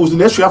disciples in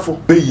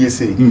Eshiafo be yes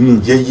say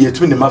ye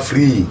to me ma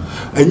free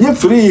enye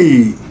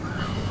free.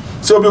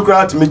 So be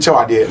crowd to me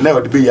chawade na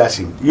be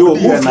yashi yo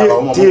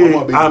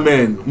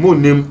amen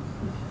munim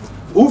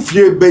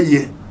ufie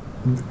beye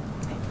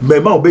be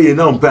ma obeye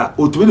na mpa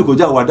otumi ko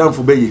ja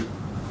wadanfo beye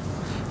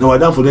na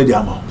wadanfo na di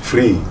ama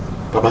free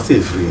papa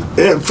say free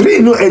free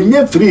no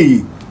enye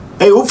free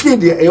ufie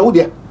de wo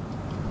de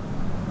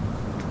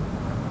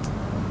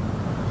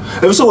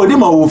so wodi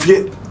ma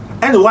ofie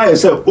and why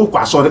yourself o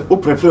kwasore o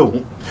prepare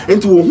ho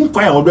enti wo hu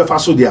kwan a wo be fa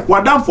so de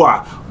wadanfo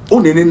a o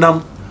neni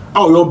nam a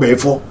o yo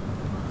befo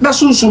na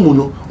sunsumu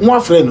no nwa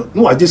frɛ no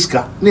no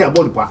agiska na ya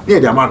bɔd pa na ya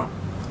de ama no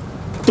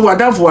to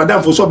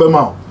wadanfo so be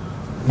ma o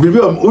bibi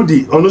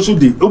odi ono so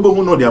di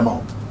obohu no de ama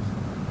o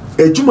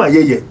ejuma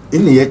yeye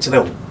ene ye kyerɛ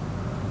wo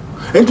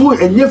enti wo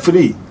enye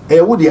free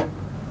wo dia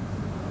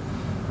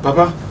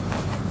papa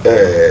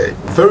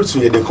very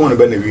soon they come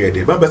be na wi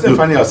de ba say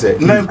funny say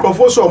na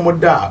nkrofo so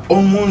omoda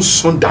omun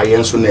so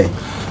daye so ne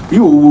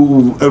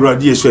you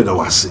awradi yesu na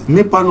wase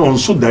nipa no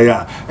so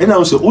daye and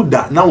I say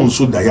oda na on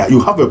so daye you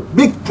have a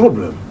big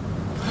problem.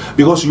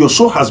 Because your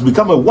soul has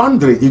become a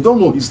wandering, you don't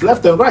know his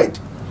left and right.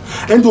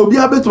 And to be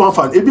able to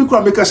fan, if you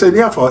can make us a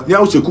near for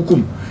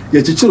kukum,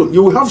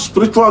 you will have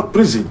spiritual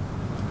prison.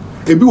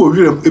 If you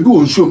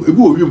will show, if you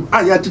will,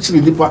 I am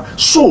teaching nipa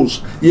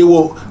souls, you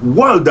will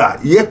wilder,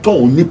 yet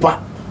on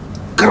nipa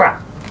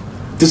cra.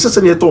 This is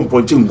a yet on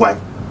pointing why.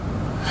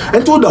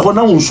 And to the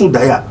honor so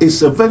dire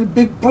is a very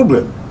big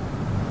problem.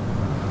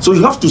 So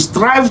you have to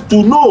strive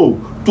to know,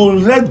 to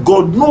let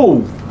God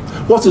know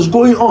what is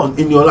going on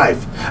in your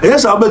life. And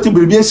yes, I'll bet you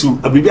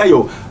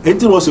yo,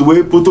 anything was a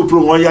way, put to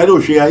pro one yard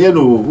or share,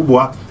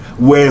 uboa,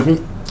 where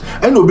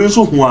and no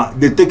beso who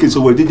they take it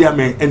away, did they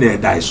man and they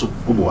die so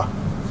uboa.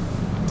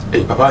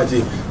 Hey, Papa,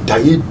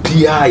 die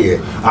PI.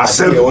 I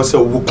said,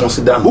 also who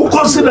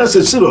considers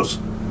it serious.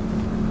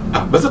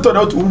 But I thought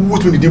out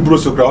what we did,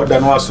 bros, so crowd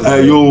than was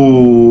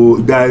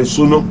yo, die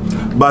so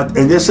but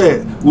and they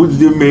say, would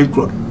they make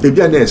they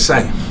be a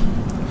sign.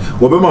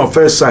 What my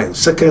first sign,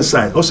 second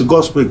sign, also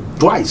God speak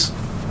twice.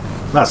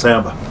 That's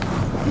saying.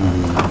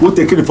 We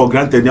take it for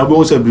granted. You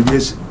won't say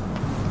BBS.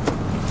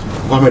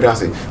 What may I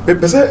say?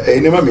 But say,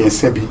 never mean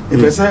Sebi.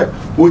 If say,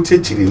 we take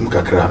it in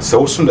Mukakra,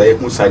 so soon I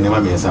won't sign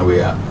never means away.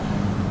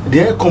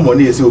 There common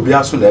is will be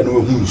as soon as I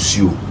know who's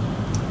you.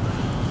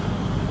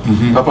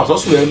 Papa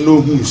also know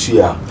who's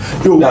here.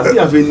 You does he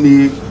have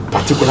any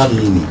particular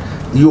meaning?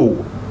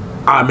 Yo,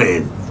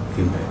 amen.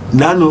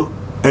 Nano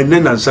and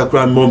then and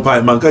sacral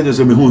monpai, man can just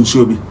say me who's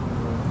you be.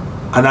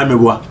 And I'm a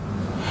boy.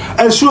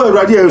 Ensuo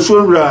Awurade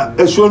ensuo nwura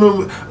ensuo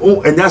no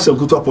enya asem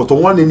kuto apoto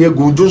won ne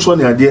gunju so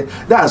ne ade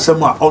da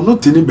asem a ono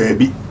tini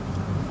baabi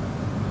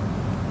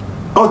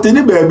o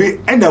tini baabi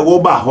ena wo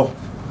ba ho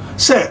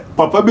se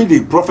papa bi di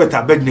prophet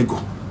Abednego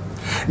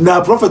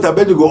na prophet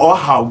Abednego o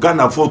how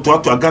Ghana for to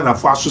Ghana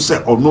for aso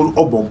se ono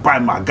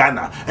obompai ma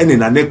Ghana ene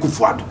na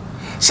Nekufuado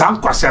san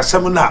kwase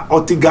asem na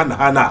oti Ghana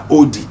ha na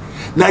odi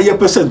na ye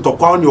percent to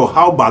kwa on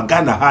how ba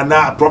Ghana ha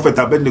na prophet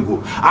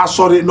Abednego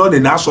asori no ne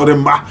na asori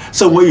mba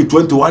se when you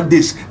 21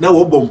 days na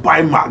wo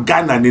bompai ma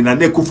Ghana ne na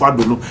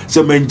Nekufuado no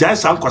se menjai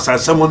san kwase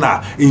asem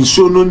na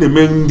inso no ne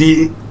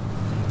mendi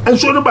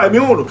enso no ba me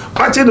wono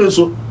pa che no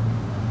so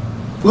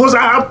because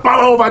I have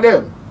power over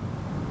them.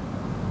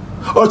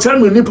 Or tell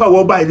me nipa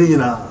wo ba ni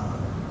nyina.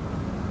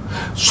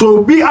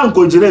 So be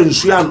ankojire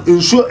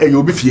nsu e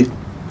obi fie.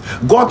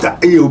 God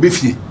e obi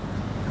fie.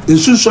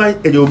 Nsu so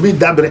e obi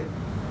dabre.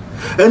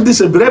 And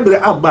this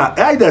brebre aba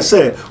either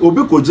say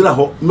obi kojira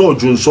ho no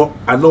dwunso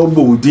ana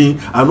obodin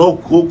ana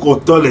ko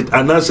toilet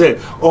ana say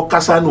o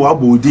kasa no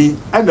abodin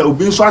ana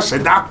obi nso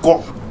ahyeda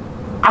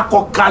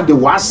akọ de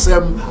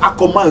wasem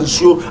akoma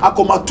nsuo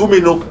akoma tumi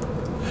no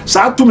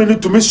sa tumi no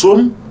tumi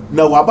som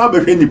na waba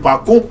behwe nipa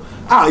ko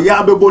a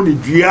ya bebo ni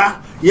dua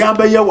ya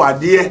be ye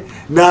wade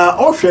na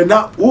ohwe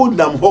na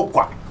unam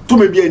hokwa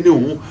tumi bia ni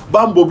hu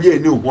bambo bia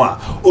ni hu a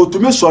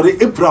otumi sori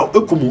epra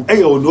ekumu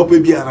eye ono pe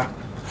biara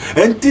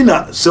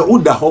entina se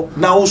uda ho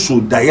na uso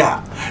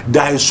daya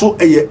dai so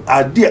eye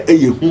ade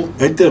eye hu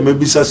entina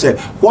mebisa se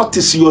what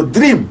is your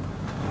dream?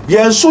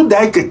 Yes, so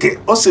keke.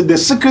 Also, the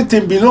secret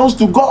thing belongs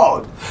to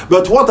God.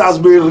 But what has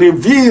been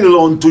revealed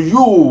unto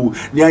you,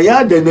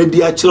 Nia de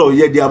Nedia Chro,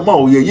 ye dia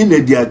mau, ye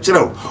Nedia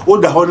Chro, O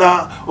the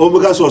Hona,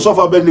 Omega so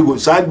sofa Bendigo,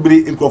 side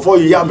bri, in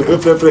Crawford Yam,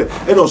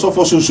 and also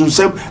for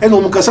Susem, and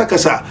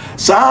Omukasakasa.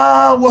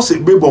 Sa was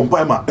it Bebon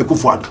Pima, a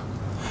Kufad.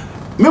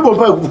 Mebon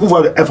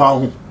Kufad, F.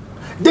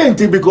 Then,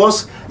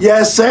 because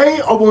ye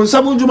say, Obon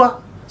Samunjuma,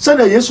 said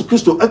Jesus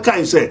Christ, a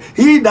kind say,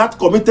 he that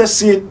committed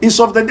sin is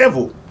of the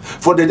devil.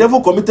 For the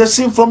devil committed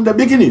sin from the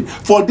beginning.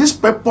 For this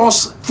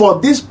purpose,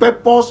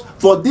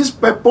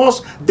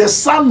 the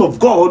Son of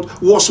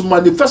God was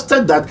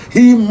manifested that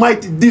he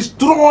might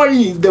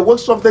destroy the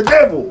works of the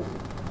devil.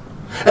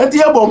 And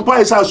here Bempah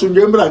is as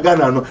Unjembra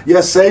Ghana no.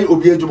 Yes, say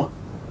Obiejuma.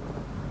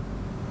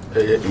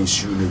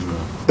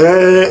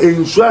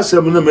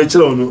 Insuasem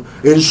mechero no.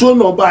 Insu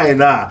no buy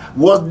na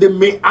what the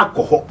me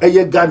alcohol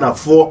Ghana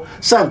for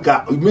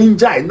sanka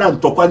minjai na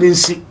ntokwa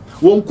nsi.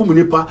 Won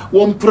kumunipa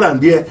won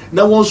prande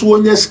na won so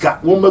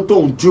onyeska won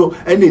meto ntuo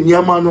ene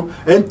niama no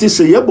enti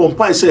se ye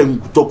Bempah se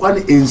tokwa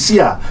ne ensi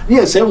a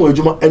ne se won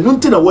adwuma enu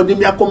nti na wode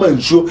mi akoma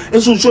nsuo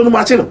enso nsuo no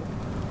ma che no.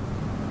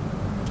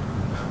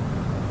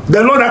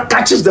 The Lord that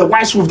catches the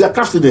wise with their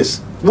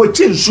craftiness. We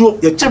nsuo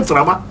ye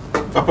chemframa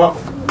papa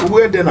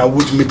where then I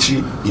would meet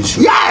you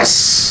nsuo.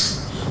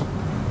 Yes,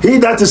 he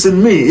that is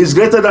in me is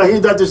greater than he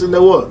that is in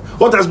the world.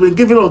 What has been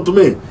given unto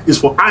me is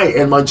for I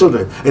and my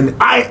children. And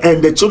I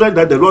and the children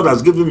that the Lord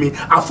has given me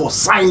are for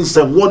signs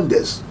and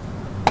wonders.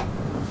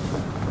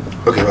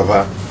 Okay,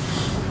 Papa.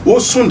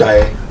 What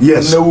Sunday?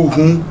 Yes.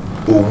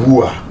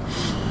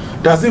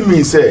 Does it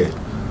mean say?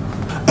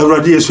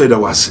 Already said that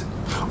was.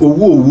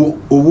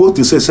 Owo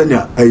to say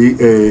Senya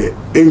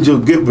angel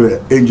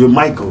Gabriel, angel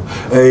Michael,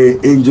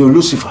 angel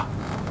Lucifer.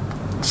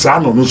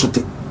 Sano no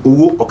sote.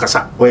 Owo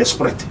okasa or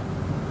spirit.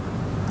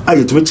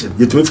 You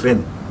to me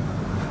friend.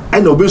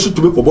 And obesu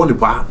to be koboni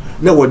pa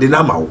na wodi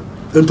na ma wo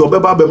ento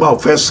obeba be ma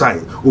first sign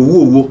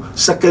owo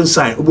second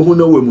sign obo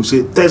na we mu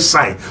say third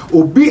sign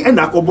obi e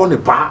na koboni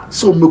pa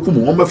so meku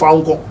mu o mefa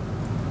nko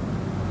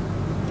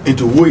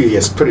into wo ye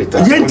spirit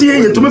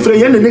ye to me friend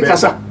ye ne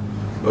kasa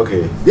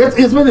okay yet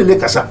it me ne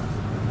kasa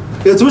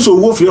ye to me so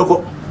wo fi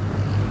oko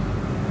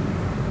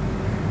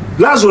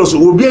Lazarus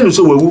obi enu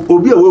so wewu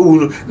obi a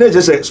wewu no na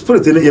je say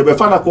spirit ne ye be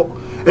fa na ko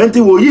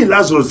enti wo yi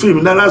Lazarus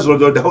film na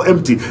Lazarus the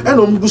empty and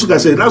no gusu ka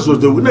say Lazarus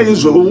the na yin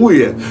so owu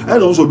ye and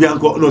no so bi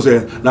anko no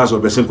say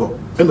Lazarus be sinko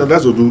and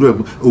Lazarus do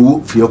room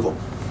owu fi oko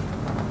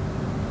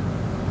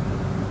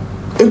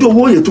enti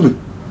wo ye tumi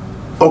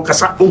o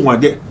kasa ohun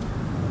ade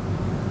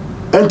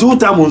enti wo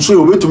ta mo nso ye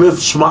obetumi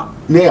suma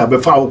na ya be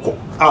fa oko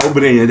a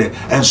obere ye de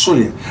enso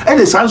ye and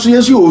the sanso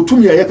ye so o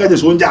tumi ye ka de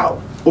so nja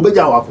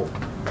obeja wa ko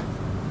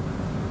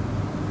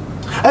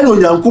and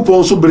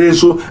onyankopon so bere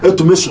so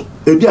etumi so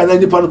ebi ana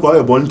nipa no kwa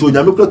e bon to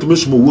onyame kura tumi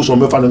so mo wo so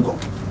me fa nko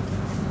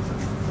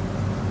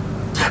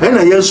and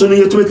na yenso no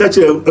yetumi ka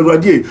che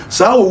Awurade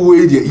saa wo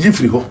e die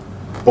yifri ho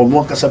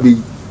ono kasa be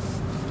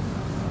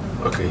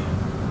okay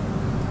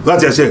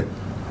what I say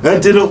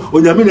entino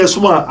onyame na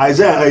suma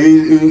Isaiah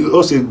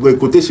o se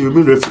quotation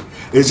mi refi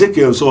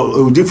Ezekiel so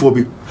odifo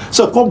bi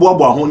so ko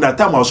boabo ho na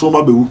time so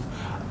ma bewu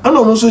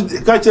ana no so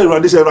ka che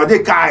Awurade se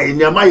Awurade kai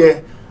nyama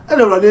ye and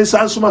Awurade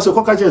san suma se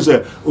ko ka che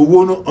se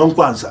owo no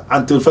onko ansa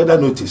until further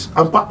notice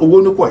ampa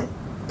owo no koi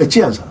e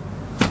chi ansa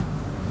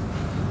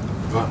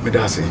me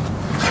da say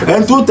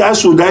and two times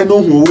so die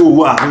no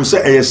hu a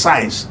say e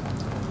science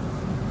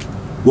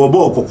wo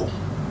bo okoko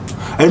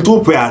and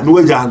two pair no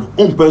waja no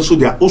on pen so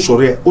dia o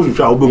sore o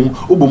hwehwa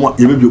obomu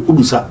ye bebi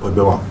obisa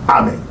obewa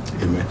amen.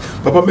 Amen.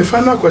 Papa, my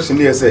final question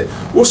here say,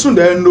 what's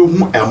there no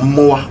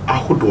more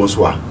ahodo?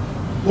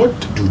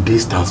 What do they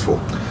stand for?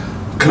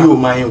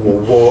 Kromai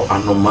war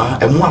anoma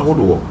and more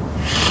ahodo.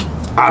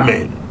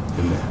 Amen.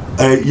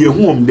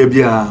 Yehum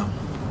debia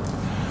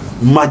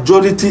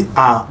majority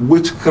are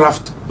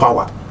witchcraft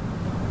power.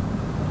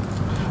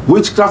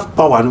 Witchcraft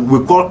power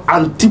we call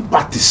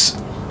antipathies.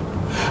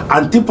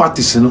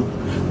 Antipathies, you know,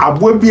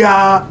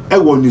 abwebia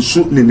ewo ni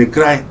su ni ne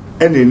kran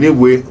ene ne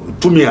we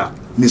tumia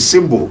ni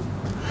symbol.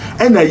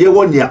 And a year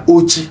 1 year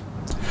ochi.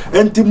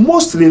 And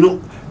mostly, you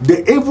know,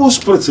 the evil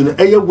spirits in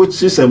the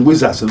witches and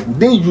wizards,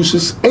 they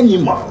use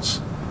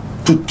animals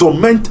to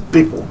torment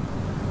people.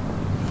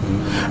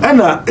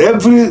 And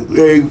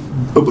every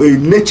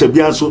nature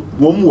be also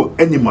one more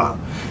animal.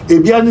 A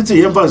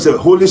bianity yemfa say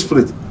Holy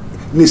Spirit,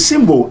 the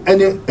symbol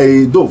any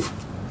a dove.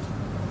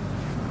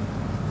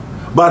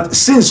 But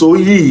since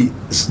ye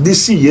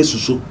this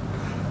Jesus so,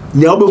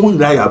 nyabe hu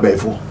na ya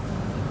before.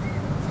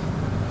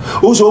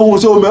 Also, who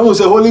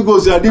say Holy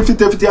Ghost, I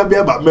defeat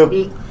about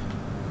me.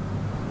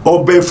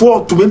 Or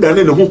before to me,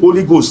 the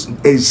Holy Ghost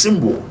a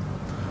symbol.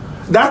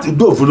 That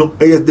dove, you know,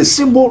 is the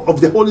symbol of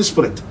the Holy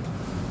Spirit.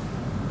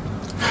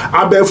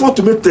 And before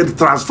to me,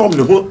 transform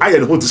the whole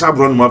iron who is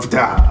abroad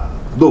mafia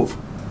dove.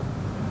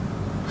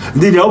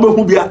 The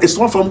Yahweh is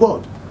not from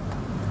God.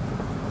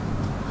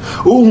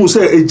 Who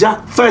say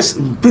a first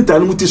Peter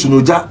and Mutis no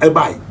ja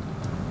ebai.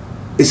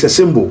 It's a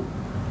symbol.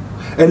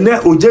 And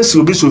then o just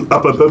will be so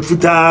up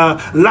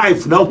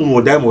life now who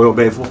will die more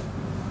before.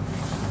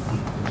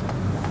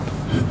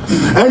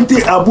 Anti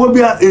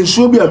abobia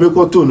ensobia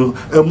mekoto no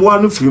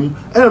emoa no film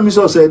and me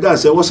so say that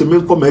say was a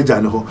main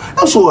comedian ho.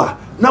 So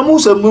na mo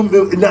say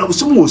na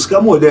sumo ska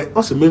mo de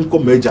was a main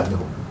comedian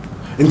ho.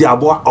 In the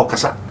aboa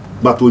okasa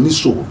but only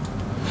soul.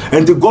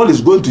 And the God is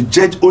going to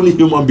judge only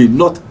human being,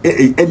 not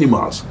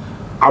animals.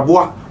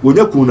 Aboa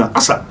wonyakuna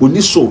asa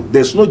only soul.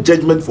 There's no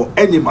judgment for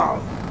animal.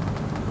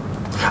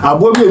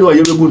 Abobi no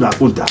yebebu na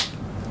konta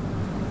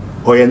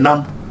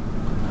oyenam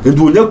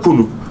ndu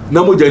onyakunu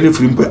na mo jani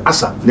frimpe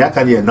asa na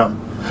aka ne yenam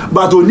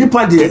but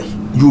onipa de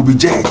you be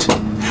judged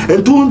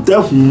entu nta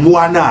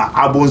humoa na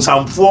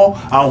abonsamfo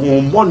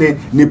ahomone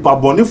nipa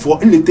bonefo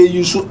nlete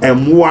yusu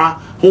emoa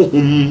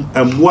hohum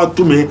emoa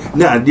tumi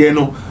na ade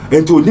no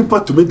entu onipa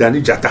tumi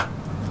dani jata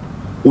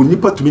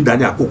onipa tumi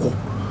dani akoko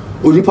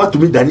onipa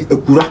tumi dani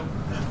akura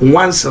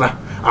wansra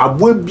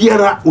abo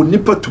biara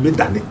onipa tumi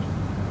dani.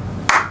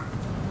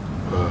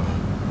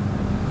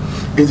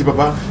 Enti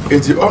papa,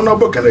 enti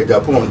honorable can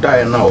Agyapong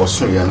die now or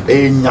soon yan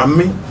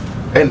nyame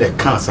and the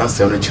cancer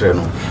sell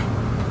no.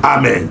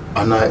 Amen.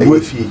 Ana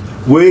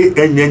we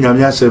enye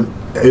nyame asem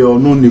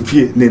ono ne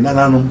fie ne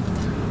nanano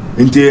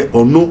enti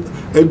ono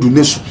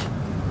edunesu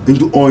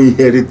into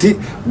inherit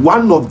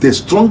one of the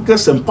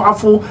strongest and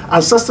powerful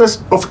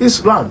ancestors of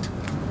his land.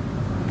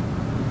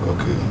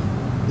 Okay.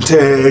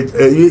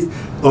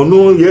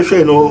 Ono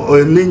yehwe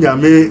no ne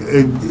nyame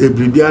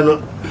ebribia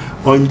no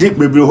onji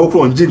bebri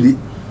hokro onjili.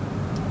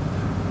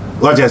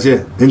 What I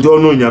say, and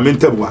don't know your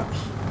mental one.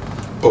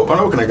 Oh,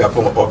 can I get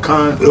or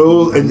can't?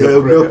 Oh, and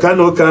you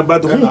can,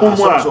 but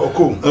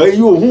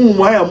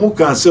whom I am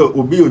can say,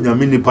 Obi on your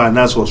mini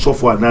panas or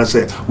software and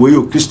answer, where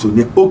you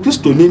Christian, oh,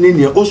 Christian in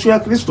your Ocean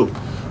Christo.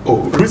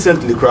 Oh,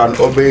 recently, crown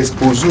obeys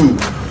Pozu,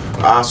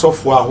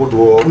 software who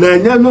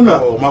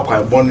no,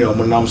 Mark Bonnie or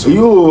Monam. So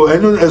you, I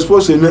don't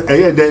expose in a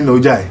year then no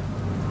jai.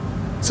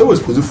 So was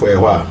Pozu for a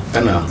while,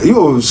 and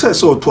you say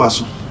so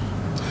twice.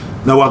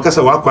 Now,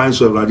 Wakasa Wakwan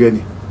so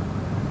Radiani.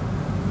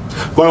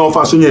 Kwa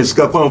ofa so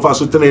nyeska kwa ofa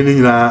so tene ni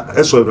nyina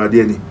eso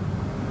awrade ani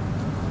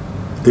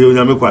e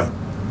onyame kwa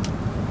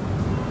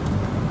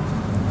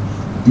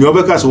ni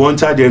obeka so won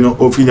charge no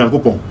ofi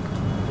nyankopon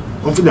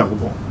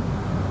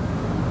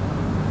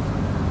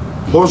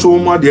bon so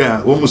mo de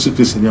a wo mo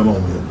secret ni ama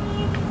wo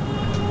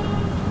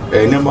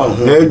nema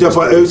ho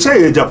jafa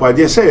say jafa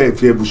de say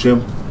fi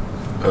ebusuam.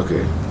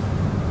 Okay,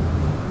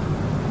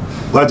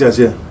 what just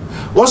say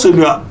what's in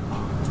your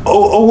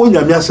o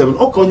nyame asem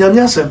o ko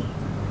nyame asem.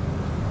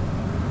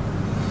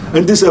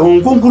 And this is a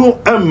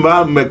Hongkong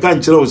Emma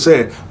Mekanchero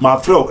say, my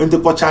friend, in the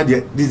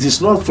Kochadia, this is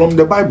not from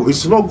the Bible,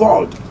 it's not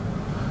God.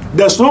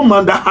 There's no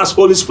man that has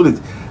Holy Spirit.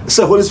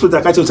 Say Holy Spirit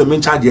that catches a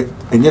main charge,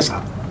 and yes,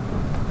 sir.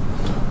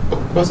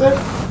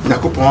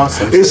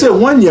 He said,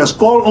 1 year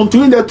called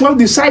unto the 12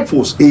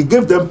 disciples, he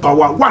gave them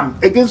power, one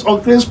against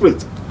unclean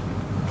spirit.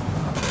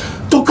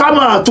 To come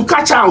out, to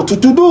catch out, to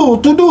do,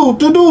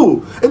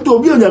 and to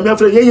be on your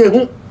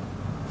friend,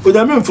 when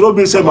I mean,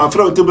 from say my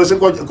friend to be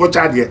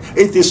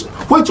it is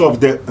which of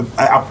the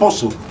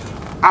apostle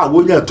are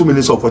only 2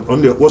 minutes of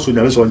on the what's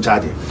on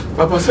charge.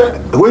 Papa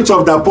said, which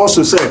of the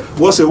apostles say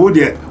was a wood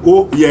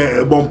oh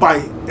yeah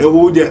Bempah a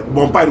wood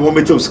Bempah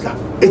woman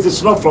it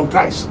is not from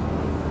Christ.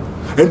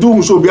 And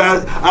do so be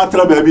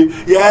after baby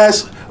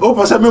yes. Oh,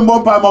 person me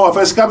Bempah ma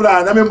first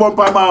cabra na me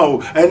Bempah ma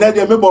and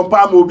then me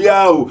Bempah mo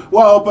bia o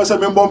wa person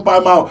me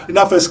Bempah ma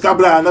na first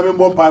cabra na me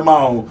Bempah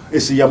ma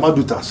it's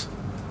Yamadutas.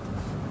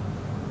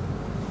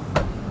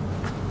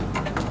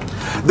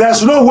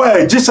 There's no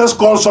way Jesus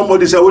called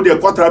somebody say, oh, dear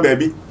quarter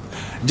baby.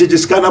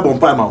 Jijiskana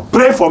Bompaima.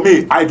 Pray for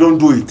me. I don't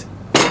do it.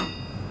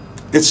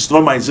 It's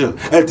not myself.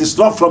 It is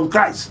not from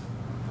Christ.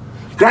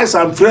 Christ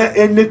and friend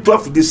any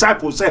 12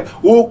 disciples say,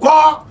 "Oh,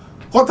 call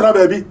Kotra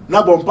baby,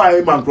 na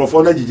Bompaima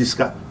microphone na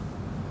Jijiska."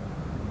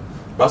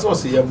 But so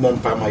see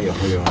Bompaima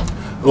yehu.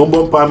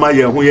 Bompaima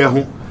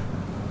yehu.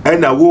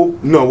 And I will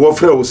no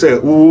warfare will say,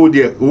 "Oh,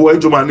 dear, oh,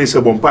 Ejumani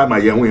say Bompaima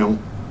yehu."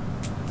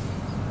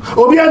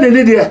 Obiane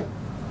ni dear.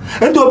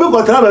 And to be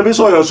Kotra baby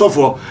so your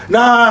suffer.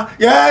 Na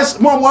yes,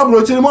 mom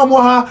broaching, mom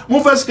ha,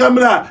 move first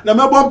camera, na me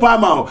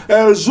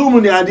Bompaima,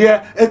 zoom ni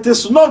idea. It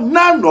is not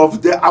none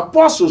of the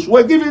apostles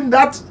were given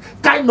that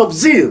kind of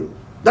zeal,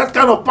 that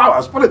kind of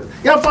power, spirit.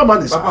 Yeah,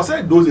 man. But I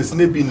said those days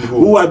maybe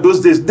who are those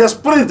days? The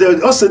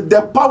spirit, also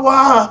the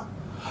power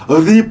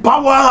of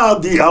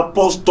the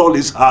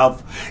apostles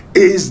have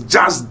is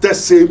just the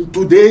same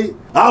today.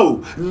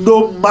 How?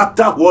 No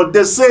matter what,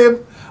 the same.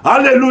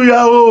 Hallelujah!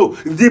 Oh,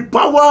 the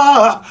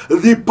power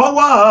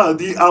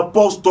the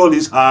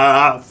apostles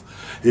have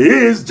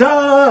is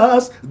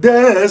just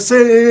the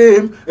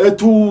same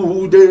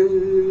today.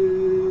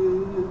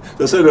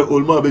 They said the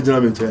old man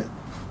Benjamin.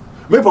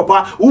 Me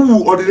papa,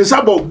 or the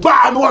disciple,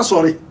 bah, no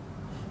sorry.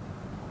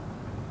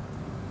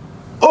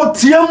 Oh,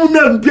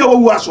 Tiamunan,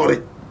 who are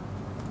sorry.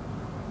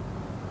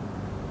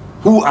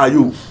 Who are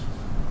you?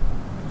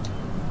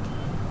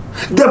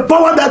 The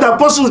power that the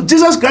apostles,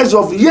 Jesus Christ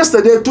of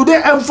yesterday,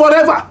 today, and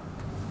forever.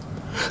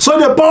 So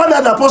the power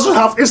that the apostles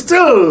have is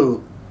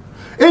still.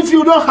 If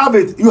you don't have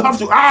it, you have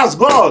to ask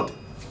God.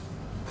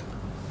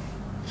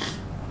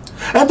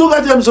 And to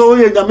get them so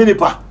in the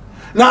minipa.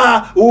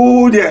 Now,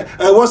 oh dear,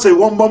 what's a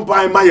one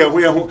Bempah my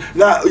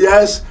now?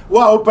 Yes,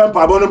 well,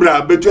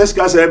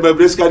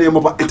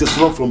 Bempah, but it is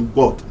not from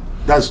God.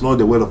 That's not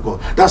the word of God.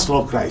 That's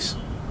not Christ.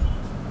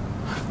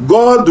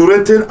 God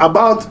written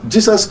about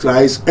Jesus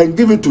Christ and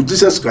give it to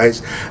Jesus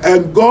Christ,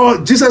 and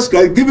God, Jesus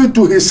Christ, give it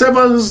to his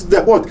servants,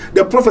 the what?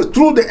 The prophets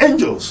through the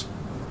angels.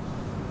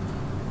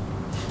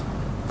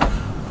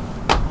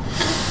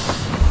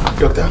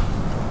 Doctor,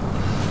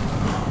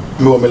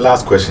 my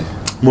last question.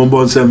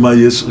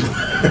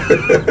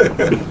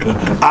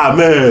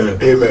 Amen.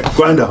 Amen.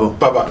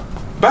 Papa,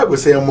 Bible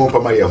say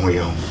Bempah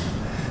yehu.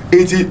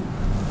 Iti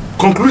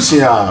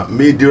conclusion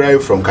may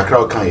derive from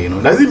kakra kan, you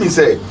know. Does it mean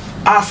say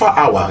alpha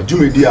hour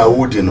jumedi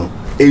award, you know,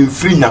 a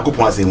free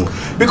nyakopon asemu?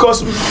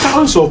 Because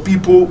thousands of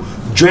people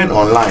join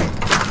online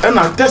and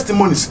our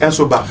testimonies and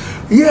so back.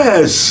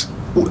 Yes,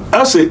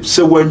 I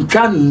say when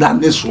can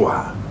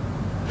naniswa,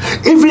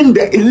 even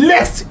the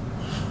elect,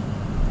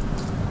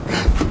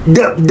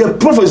 the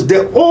prophets,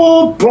 the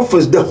old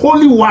prophets, the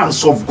holy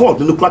ones of God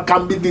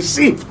can be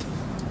deceived.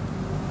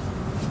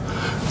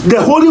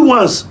 The holy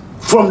ones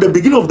from the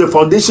beginning of the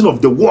foundation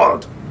of the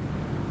world.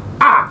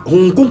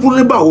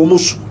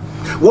 Owusu.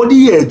 What do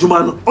you do,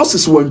 man?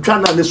 Us when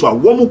China this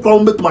one, one more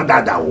crown make my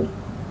dada.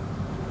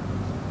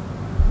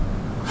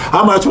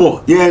 How much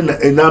more? Yeah,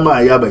 and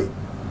Nama Yabe.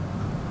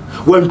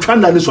 When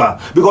China this one,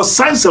 because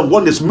signs and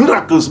wonders,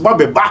 miracles,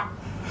 Babe Ba,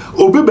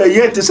 Obibe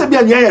yet, to say, be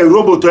a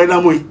robot to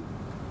Enamui.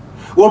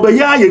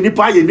 Wobaya ye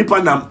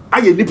nipa nam,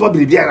 aye nipa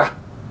bibiara.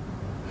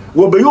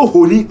 Wobayo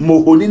holy,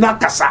 mohonina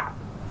kasa.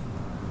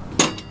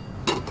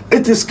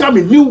 It is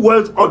coming, new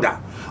world order.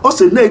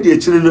 Also, technology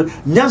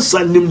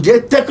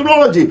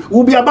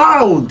will be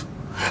abound.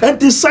 And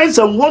the signs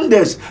and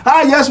wonders.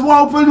 Yes,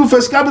 one open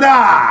first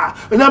camera.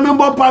 And I mean,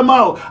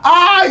 Bempah.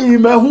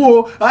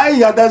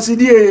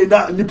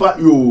 Nipa.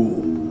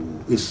 Yo,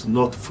 it's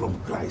not from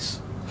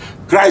Christ.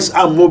 Christ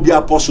and Mobi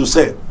Apostle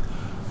said,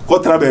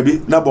 Kotra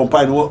baby, na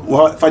Bempah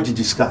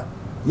fajijiska.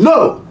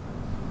 No.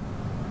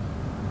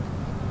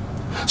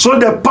 So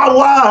the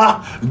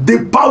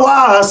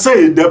power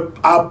say the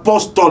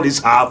apostles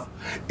have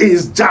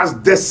is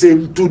just the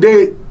same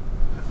today,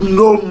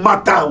 no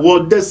matter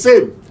what, the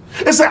same.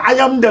 He said, I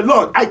am the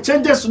Lord, I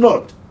changes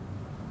not.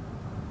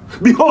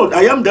 Behold,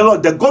 I am the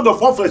Lord, the God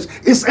of all flesh.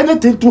 Is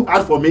anything too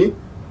hard for me?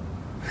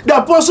 The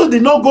apostle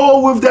did not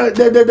go with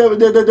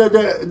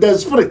the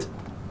spirit.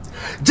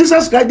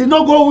 Jesus Christ did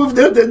not go with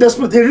the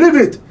spirit. He leave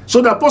it.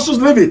 So the apostles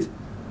leave it.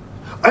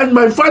 And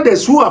my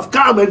fathers who have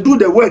come and do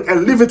the work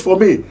and leave it for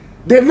me,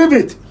 they leave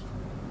it.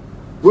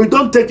 We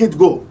don't take it,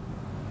 go.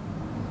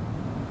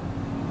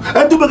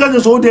 And to begin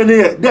this whole day,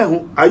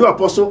 then are you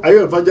apostle? Are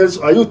you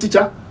evangelist? Are you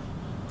teacher?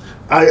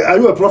 Are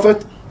you a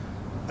prophet?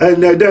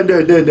 And then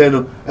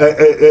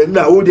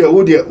now who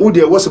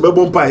there was a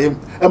Bempah him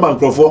a man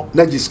crofo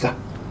Najiska.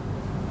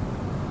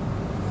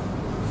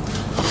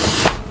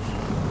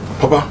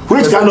 Papa,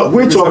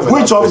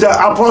 which of the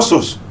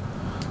apostles?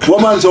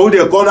 Woman so who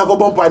there corner go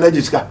Bempah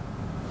Najiska.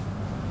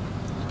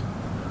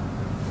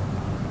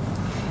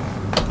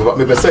 But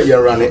maybe say you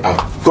run it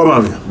up. Come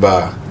on,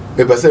 but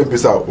maybe say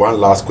one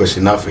last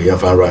question now for you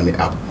and run it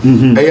up.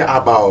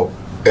 About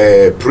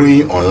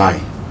praying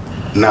online.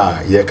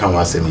 Now, you can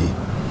ask me.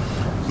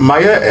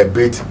 Maya a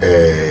bit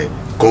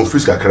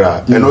confused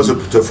kakra, and also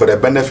for the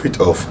benefit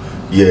of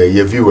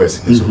your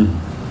viewers.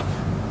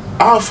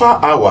 Alpha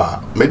hour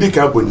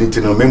medical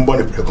bonity no member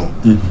ne prekon.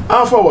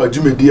 Alpha hour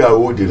jumedi a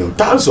wo di no.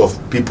 Thousands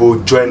of people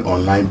join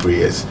online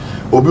prayers.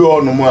 Obi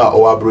ono mo a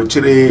o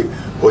abrochire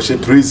o she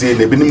prison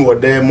e binim wo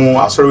dem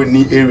asori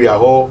ni area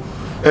ho.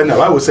 And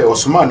I will say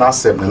Osman na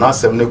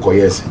asem ne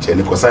koyes che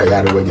ne kosa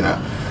yare wanyina.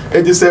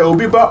 E di say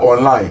obi ba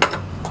online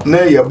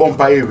na ye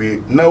bompa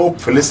ewe na o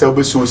felise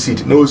obi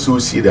suicide na o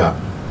suicide.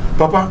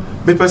 Papa,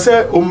 me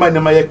pese o ma na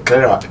ma ye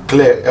clear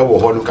e wo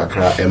ho no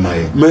kakra e ma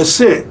ye. Me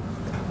say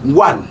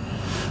one,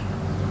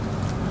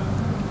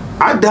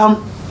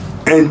 Adam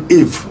and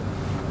Eve.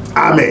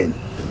 Amen.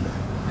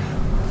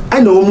 I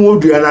know mo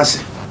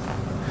duanase.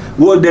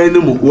 Wo dan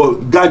mu wo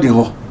garden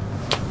ho.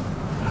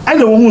 I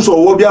know mo so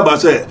wo bia ba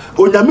say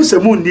onyame se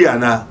mundi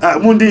ana.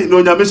 Mundi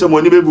no onyame se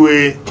moni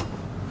bebue.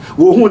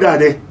 Wo hu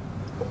dade.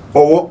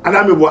 Owo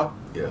ana meboa.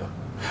 Yeah.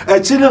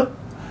 Echi no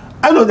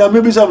I know that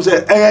maybe some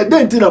say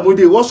den tin na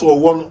mundi wo so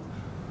owo no.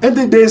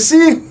 And they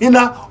see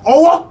ina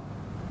owo.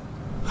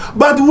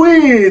 But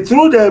we,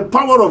 through the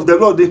power of the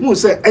Lord, who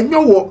say, and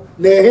you walk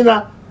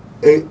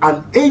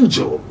an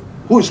angel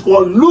who is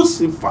called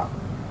Lucifer.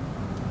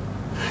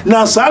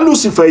 Now, Sir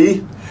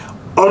Lucifer,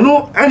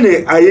 ono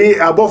ene aye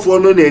abofo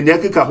no na enye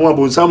keka ho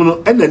abonsam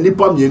no ene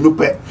nipa mienu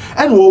pe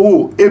ene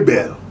wo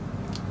Abel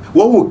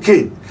wo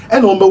Cain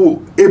ene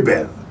wo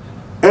Abel,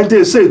 and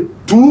they say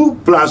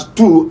 2 +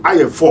 2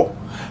 aye 4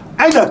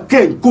 ene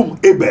Cain kum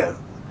Abel,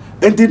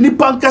 and the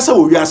nipa nkasa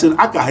wo wiase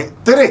aka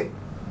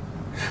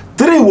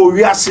 3 wo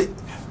wiase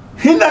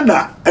hina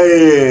na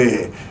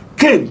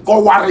Cain ko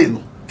ware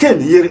no Cain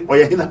yere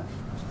oye hina.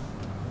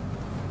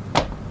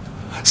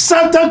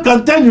 Satan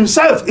can turn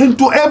himself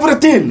into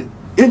everything,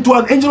 into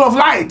an angel of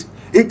light.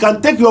 He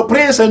can take your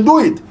prayers and do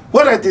it,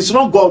 whether it is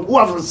not God who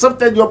has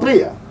accepted your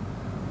prayer.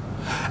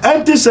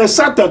 And this is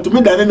Satan to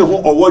me that any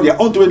home or warrior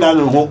unto me that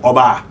any home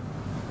oba.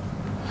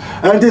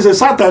 And this is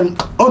Satan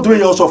unto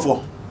me also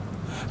for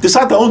the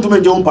Satan unto me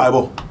your own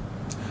Bible.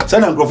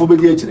 Satan graphobe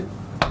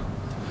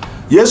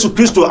Yesu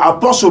Christo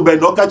apostle Ben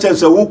Okachen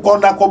se who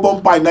corner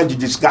cobon pie na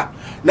jijiska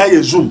na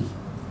ye zoom.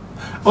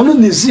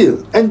 Only the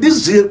zeal, and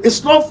this zeal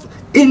is not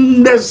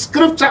in the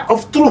scripture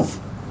of truth.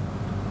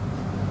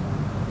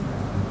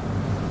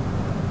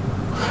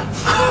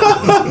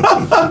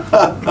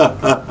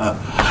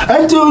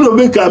 Until you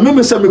make a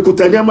meme say me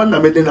kutanya man na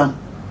medena.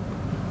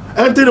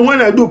 Until when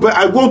I do,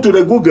 I go to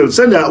the Google,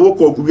 send a work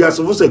or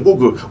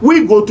Google.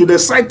 We go to the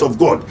site of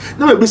God.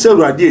 Never be say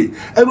radie.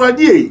 And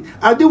radie,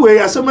 I do way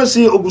as I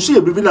say Owusu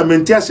e bibi na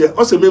mentiase,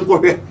 o se me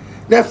nkwohwe.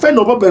 Na fe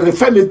no be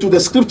refer me to the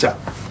scripture.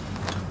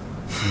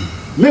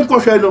 Me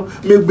nkwohwe no,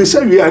 me be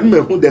say we are me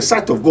the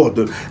site of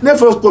God.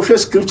 Never nkwohwe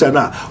scripture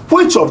na.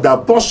 Which of the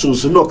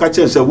apostles no ka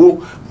chen say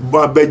wo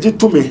babeji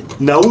to me,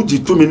 na uji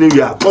to me ni wi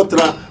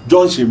akotra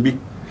John Shimbi.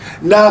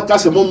 Na ka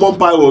se mo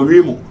mompa wo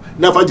wi mu,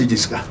 na fa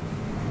jijiska.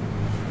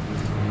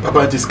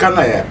 Papa, it is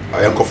kana ya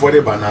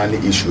comfortable banana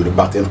issue,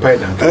 but empire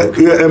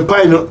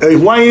no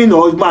why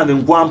no man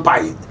in one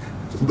pie.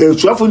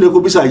 So for go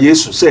bisa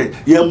Jesus say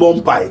ye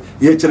bompie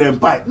ye chere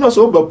empire no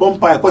so be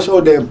bompie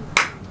question them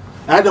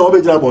I don't be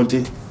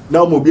bonti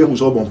now mo be hu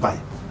so bompie.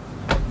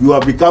 You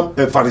have become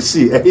a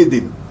Pharisee, a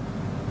heathen.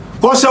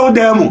 Question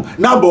them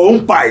now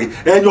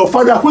bompie, and your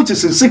father which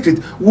is in secret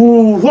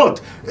will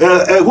what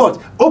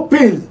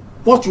open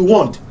what you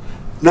want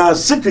now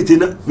secret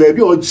in where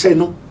you say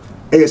no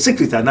a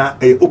secret and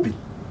a open.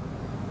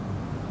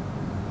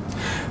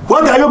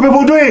 What are you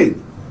people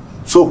doing?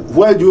 So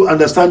where do you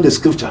understand the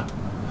scripture?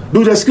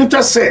 Do the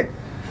scripture say,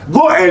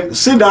 go and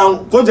sit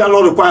down, go to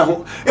Lord require,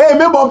 hey,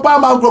 me bompa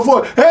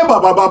microphone, hey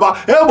baba,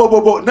 hey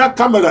bobo, na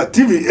camera,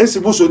 TV,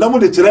 esibuso, na mo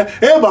de chere,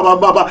 hey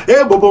baba,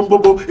 hey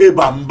bobo, hey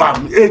bam,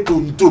 hey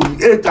tum,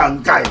 hey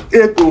tankai,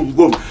 hey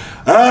kungum.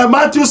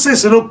 Matthew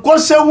says, you know,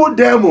 kosewu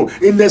demo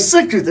in the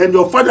secret, and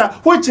your father,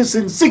 which is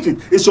in secret,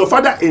 is your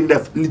father in the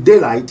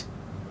daylight.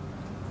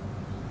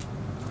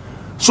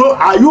 So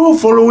are you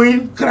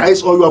following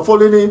Christ or you are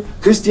following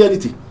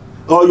Christianity?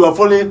 Or you are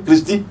following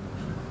Christy?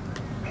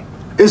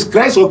 Is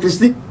Christ or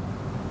Christy?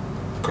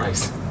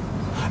 Christ.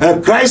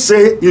 Christ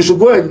say you should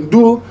go and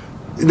do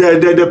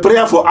the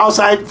prayer for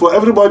outside for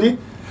everybody. Me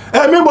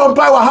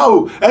bompa wa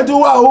how? And do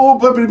wa who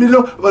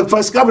people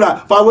first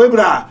camera for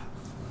webra.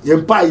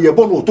 Yempa ye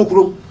bono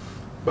tokuro.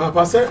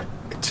 Papa say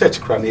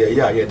church crown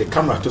yeah the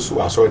camera to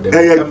so sorry them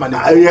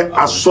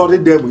sorry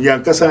them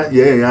yankasa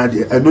yeah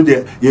I know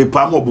the ye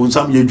pamo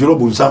bunsam ye juro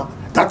bunsam.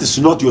 That is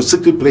not your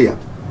secret prayer.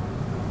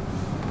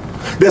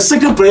 The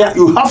secret prayer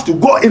you have to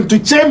go into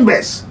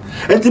chambers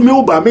and me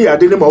uba me ya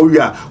de ma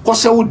uya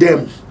kosewu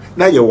them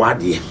na ye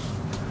wade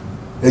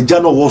e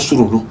jano wo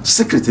suru no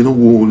secret no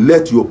will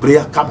let your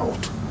prayer come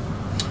out.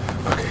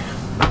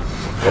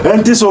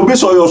 And this will be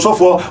so your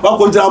suffer.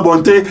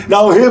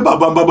 Now, hey,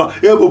 baba,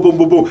 hey,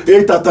 bobo,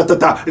 hey,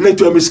 tata, and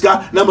to a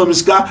miska, nama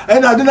miska,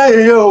 and I deny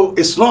you.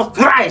 It's not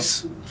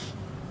Christ.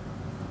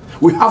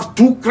 We have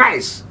 2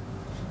 Christs.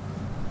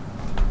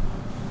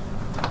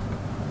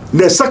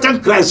 The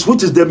second Christ,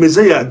 which is the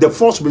Messiah, the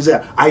false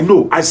Messiah, I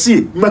know, I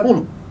see,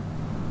 Mehuno.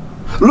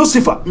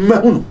 Lucifer,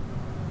 Mehuno.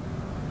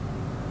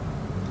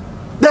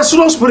 There's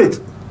no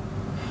spirit.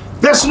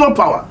 The personal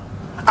power.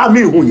 I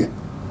mean who ye.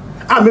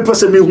 I mean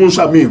person me who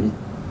shall me who.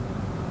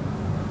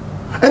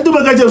 And to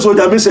make a so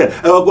that me say,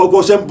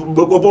 go send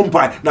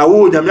Bempah. Now,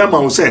 oh,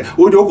 Yamma will say,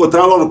 oh, you go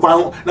tell all the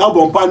pound. Now,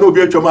 Bempah no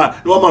be a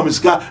choma, no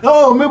mamiska.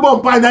 Oh, me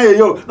Bempah, now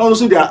you now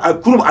see there a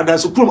crum and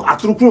that's a crum, a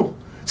true crum.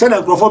 Send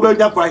a crofobel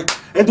yakwai.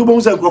 And to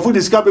bones and crofo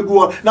discover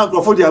go now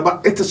crofodia,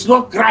 but it is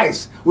not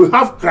Christ. We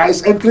have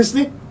Christ and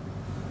Christy.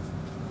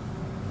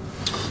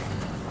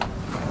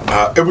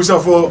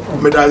 Ebusafo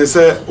medade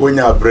se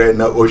onya bre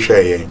na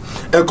ohwe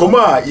en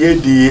koma ye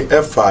di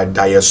efa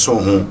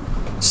dayeso ho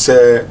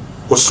se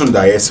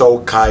osunda ye se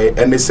okai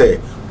ene se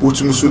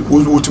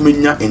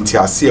utuminya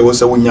entiase e wo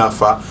se wonya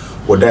afa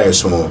wo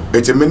dayeso ho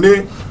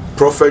etemene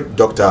prophet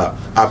Dr.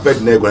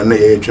 Abednego na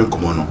ye twen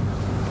komo no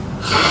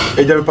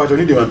ejame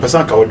patoni di man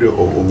person ka wode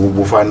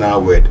o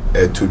final word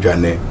to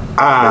dwane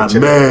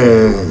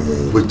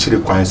amen we chire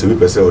kwan se we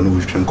person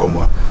onu twen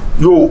komo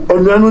yo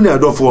onanu ni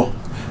adofo.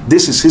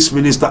 This is his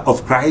minister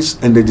of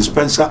Christ and the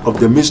dispenser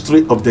of the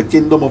mystery of the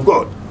kingdom of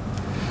God.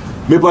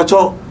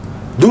 Mepacho,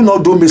 do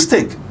not do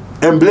mistake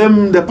and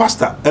blame the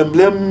pastor and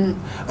blame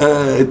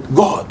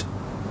God.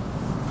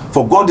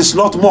 For God is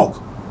not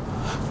mock.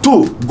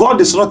 2,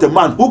 God is not a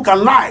man who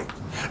can lie.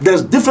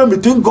 There's difference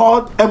between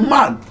God and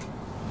man.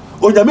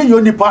 Onyame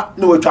yonipa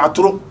no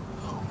twatro.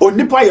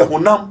 Onipa ye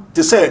honam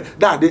te say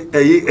dade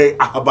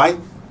ahabai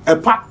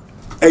epa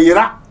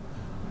eyira.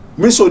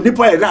 Miso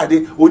nipa ye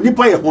dade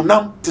onipa ye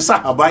honam te say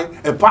ahabai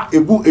epa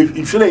egu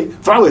inflame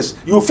flowers.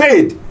 You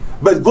fade,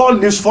 but God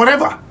lives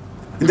forever.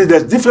 And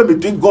there's difference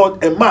between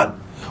God and man.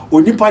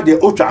 Onipa de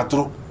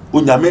otwatro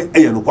onyame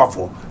eye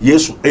nokwafo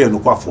Yesu eye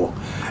nokwafo.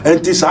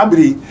 And this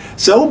abri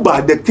say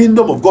uba the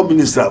kingdom of God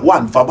minister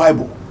 1 for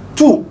Bible.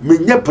 2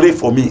 menye pray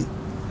for me.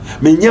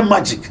 Menye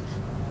magic.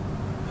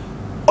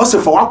 Ose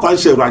for wakwan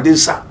she urade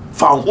nsa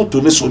fa ho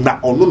to ne so na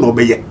ono no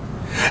beye.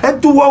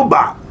 And to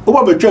uba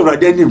betwe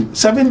urade anim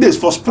 7 days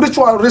for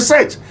spiritual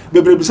research.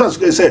 Bebre bisa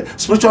say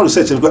spiritual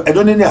research and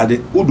don't any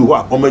ade udu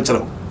wa o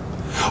mechero.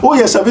 Oh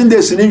yes 7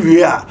 days ni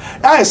wie a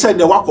I said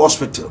the work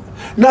hospital.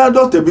 Na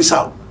doctor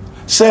bisa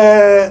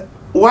say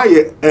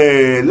why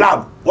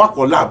lab work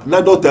lab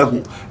na doctor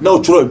hu na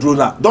otro eduro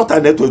na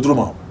doctor na to eduro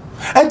ma.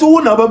 And to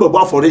who na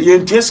baba for ye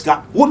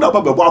ntweska who na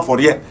baba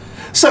for ye.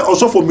 Say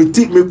also for me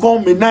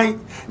come me nine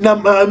na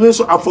me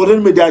so afore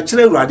me dey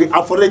akire urade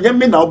afore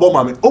nyame na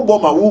oboma me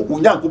oboma wo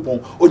unyankopon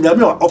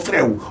onyame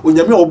ofre wo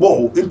onyame obo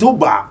wo nti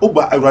oba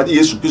urade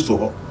Yesu Kristo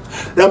ho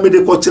na me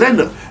dey ko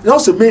kire na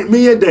so me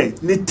ye den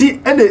ni ti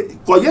ene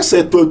ko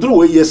yese to duro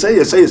we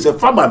yese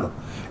fama no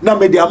na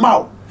me dey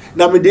amaw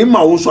na me dey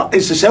ma wo so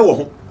ehihye wo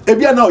ho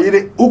ebia na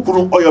oyire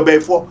ukuru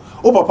oyobefo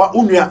o papa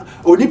unua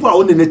onipa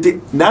o nenete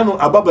na no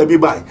ababa bi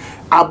bai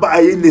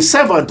ni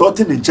servant o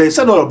ti ni che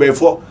se no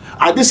oyobefo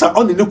adisa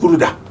on ni kuru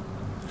da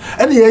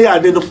ene ye ya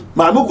de no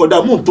ma me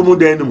koda mu ntum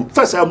den no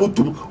first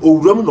amutum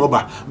owuram no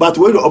ba but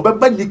we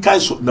obeba ni kan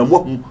so na mo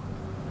hu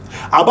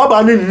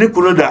ababa ni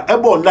kuru da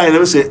ebe online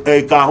na se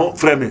ka ho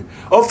frame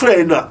o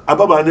frame na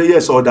ababa ni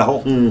yes oda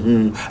ho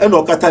ene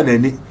okata na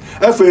ni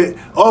efe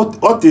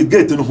o ti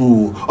gate no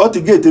hu o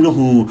ti gate no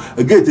hu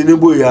gate ni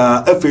bo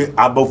ya efe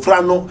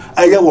abofra no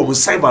aye wo mu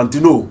servant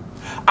no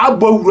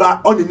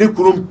abowura on ni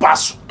kuru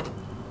pass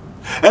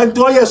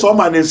ento yes o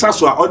ma ni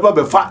saso a o ba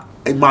be fa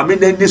mama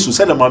na ni so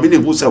say na mama ni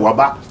hu say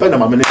waba pe na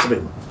mama ni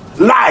tebe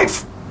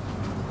life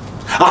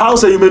how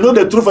say you may know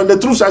the truth and the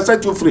truth shall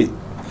set you free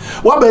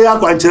waba ya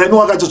kwanchere ni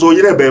waka so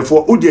yire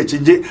befo udi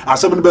echinje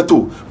asem ni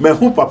beto me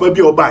hu papa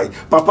bi obai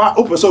papa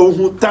o pese o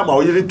hu tama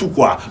o yire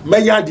tuku a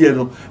me ya de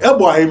no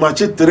ebo ahima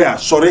chitere a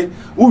sore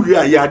uwi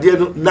a ya de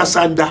no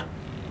nasanda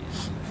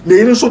na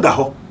yire so da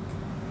ho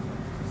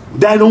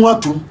dan no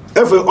watum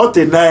efe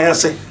ote na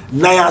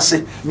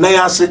yase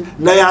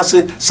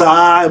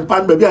sa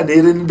empan baby a na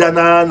yire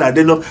ndana na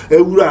de no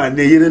ewura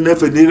na yire na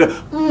efe ni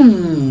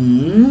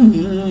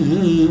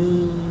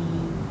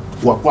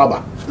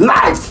wakwaba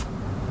life.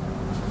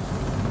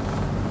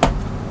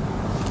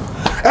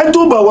 And to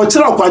Luke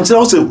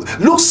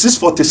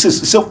 6:46,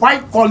 he said, why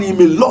call him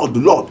me Lord,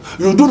 Lord?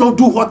 You do not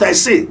do what I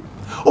say.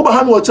 Who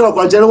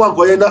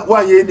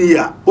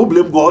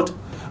blame God?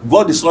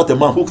 God is not a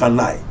man who can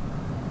lie.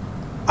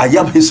 I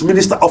am his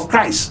minister of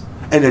Christ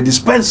and a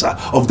dispenser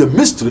of the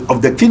mystery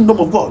of the kingdom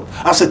of God.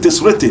 As it is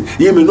written,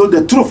 ye may know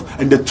the truth,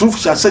 and the truth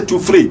shall set you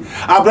free.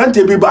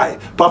 Abrante be by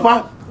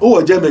Papa,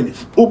 oh Germany,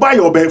 oh buy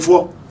your bed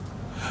for.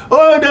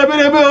 Oh,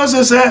 the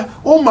also say,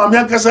 oh,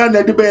 Mamma Casa, and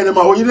the baby,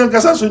 or you don't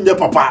casa soon, your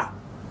papa.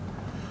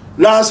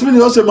 Last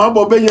minute also my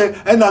boy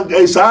and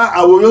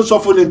I will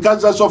suffer in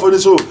cancer suffer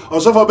so or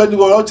suffer bending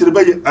or to the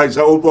baby. I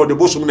shall call the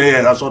bosom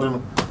there. I saw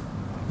them.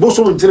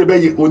 Bosom to the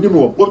baby,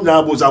 Onimo,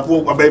 Onabos are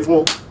for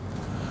before.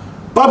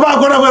 Papa,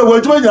 go away,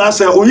 we're doing us,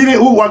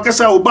 who want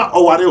Casa or back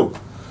or whatever.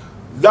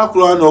 That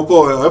one or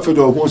call a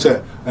fiddle who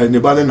said, and the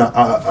banana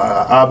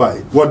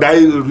abai. What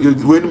I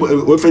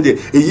when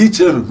each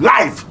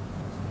life.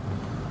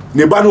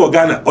 Nebani or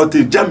Ghana or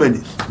to Germany,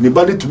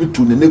 Nebani to me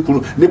to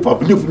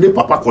the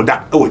papa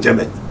koda or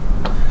Germany.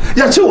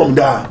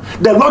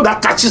 The Lord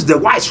that catches the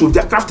wise with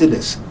their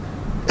craftiness.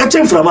 A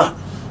chain from a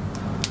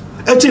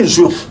chain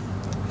shoe.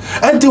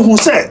 And who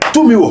said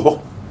to me,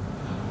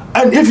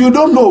 and if you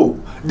don't know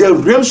the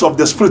realms of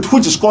the spirit,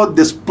 which is called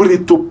the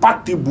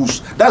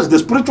spiritopatibus, that's the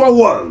spiritual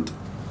world.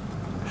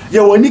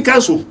 You will need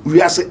cancel,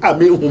 we are saying, I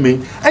mean,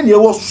 human, and you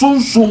will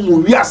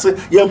soon, we are saying,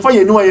 you find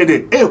you know,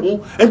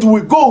 and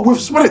we go with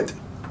spirit.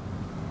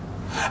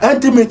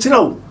 And to make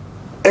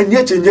and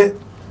yet,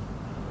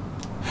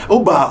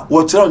 Oba,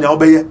 what's on your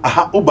bay,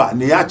 aha, Oba,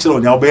 Niachel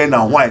on your bay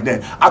now, why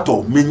then?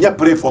 Atto, Minya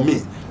pray for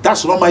me.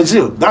 That's not my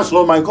zeal, that's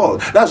not my call,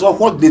 that's not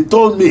what they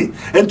told me.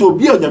 And to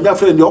be on your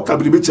friend, your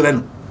cabin,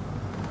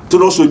 to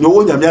know so you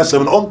own your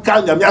yasem, on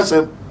can your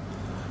yasem,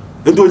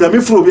 and to your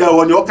mifrobia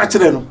on your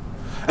catching.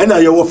 And now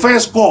your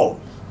first call,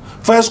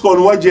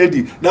 what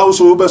JD, now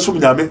so over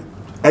Sumyame,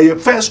 and your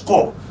first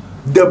call.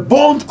 The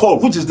bond call,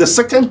 which is the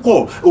second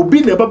call, will be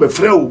never be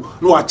freo,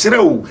 no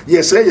achireo,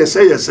 yes,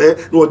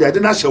 no, they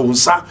didn't show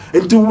sa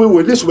until we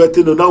were this way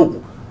to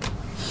know.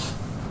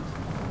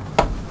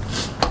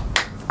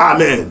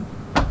 Amen.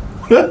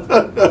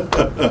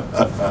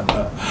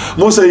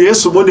 Most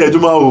yes, money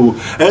Jumao,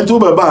 and to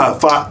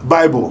Baba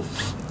Bible.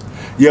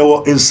 You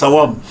were in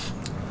Sawam,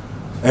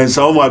 and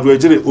Sawam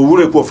Adwajiri,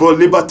 Ureku for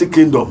Liberty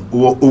Kingdom,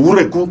 or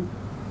Ureku,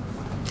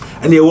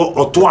 and you were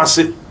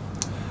Otuase.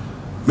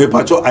 Me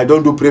pacho, I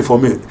don't do pray for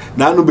me.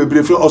 Now no be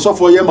pray for also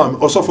for yema,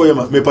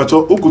 Me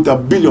pacho, ukuta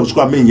billions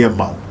kwa me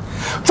yema.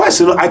 First,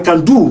 you know, I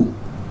can do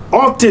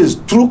all things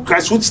through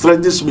Christ which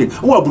strengthens me.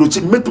 Who are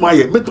bruching, make my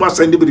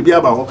send the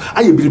about.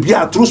 I be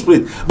true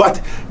spirit.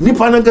 But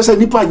nipa nangasa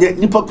nipa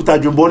kuta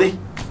jumboni,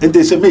 and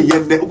they say me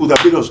yende ukuta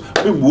billions.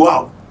 Me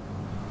wow.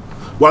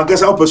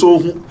 Wangasa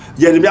person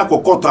Yeremia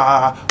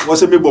Kokota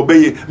was a me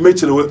bobe,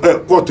 Mitchell,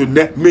 quarter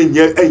net,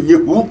 Minya, and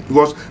you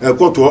was a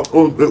quarter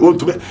on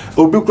to me.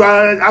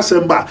 Obukra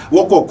Asemba,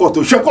 walk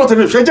quarter, shake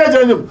quarter, shake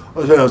him.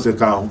 I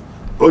cow.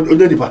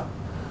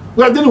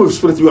 We are dealing with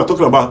spirit, we are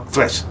talking about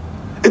flesh.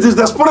 It is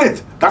the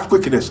spirit, that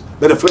quickness,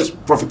 that the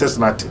first prophetess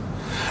nothing.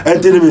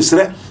 And then we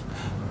say,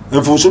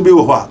 and for so be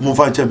what,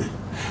 Monfachemi.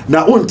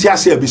 Now, on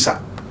Tiasia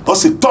Bisa.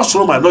 Also, touch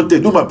Roma, not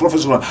do my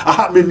professional. I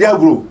have been there,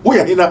 we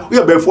are here, we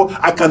are therefore.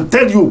 I can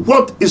tell you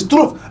what is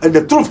truth, and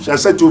the truth shall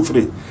set you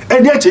free.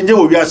 And yet, change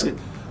what we are saying.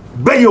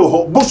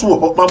 Bayo,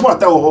 Bosu,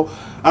 Mamata,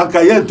 and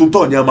Kayan to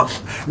Tonyama.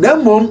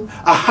 Namum,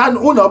 a hand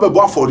on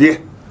our for ye.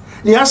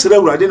 The answer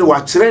I didn't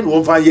watch train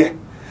 1 5 years.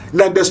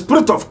 Now the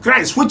spirit of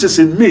Christ which is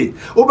in me,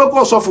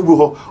 because of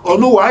who, or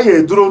no,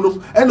 I drone,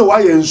 and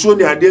why and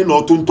soon I did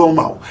not to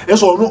Tomau, and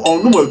so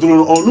no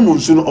drone or no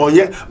soon or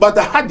yet, but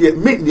I had yet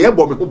made near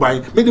bomb who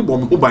buy, made the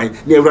bomb who buy,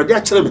 near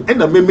Radiatum,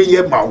 and a meme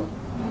ye mouth.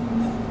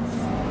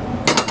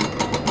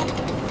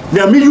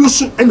 Near me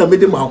use and a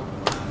made him out.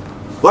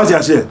 What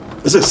I say?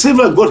 It's a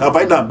silver and gold have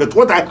I done, but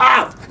what I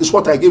have is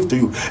what I give to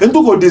you. And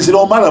to go this in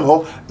all manner,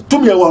 to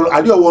me,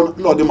 I do want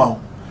not the mouth.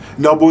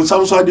 Now, but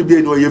some side to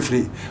be no ye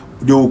free.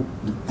 They will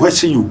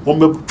question you,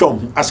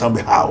 come as I'm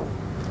how.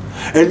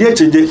 And yet,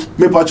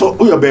 me patrol,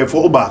 who you bear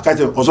for Oba, catch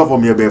also for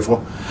me bear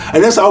for.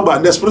 And that's how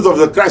bad the spirit of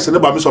the Christ and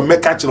about me some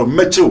make catch or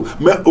met you,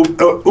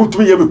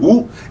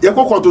 who, you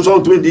go to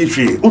some 20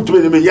 tree,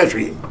 ultimately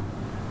yetry.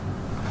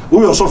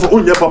 We also for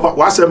only papa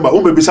was a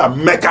may be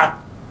some mecca.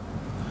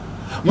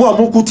 More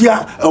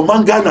Mukutia, a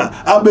mangana,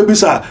 a baby,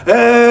 sir,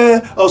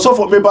 also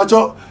for me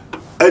patrol,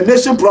 a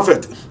nation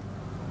prophet.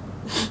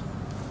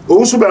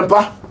 Owusu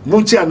Bempah,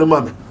 Munchi and the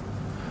mammy.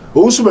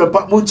 Owusu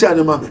Bempah, Munchi and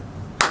the mammy.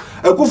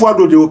 A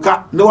Kufuado de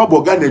Oka, no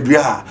Abogana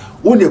Dria,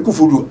 only a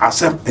Kufudu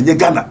Asem, and your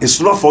Ghana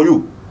is not for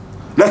you.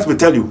 Let me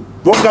tell you,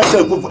 one guy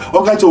said,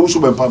 Owusu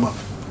Bempah.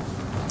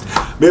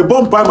 May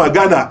bomb Pama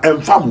Ghana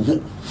and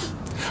Famu.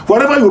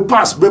 Whatever you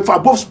pass,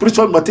 both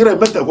spiritual material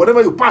matter,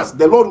 whatever you pass,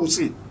 the Lord will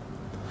see.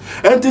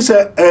 And this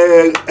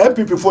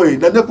MPP for you,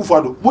 the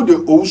Nekufuado, would the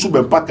Owusu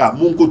Bempah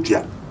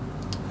Munkutia.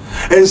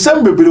 And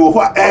some baby who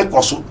are air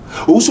cosso,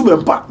 Owusu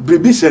Bempah,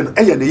 Bribisen,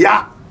 and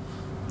ya.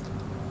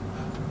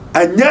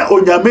 And ya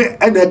Onyame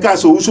and a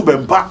gas Owusu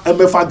Bempah, and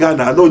Mefa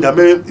Ghana, no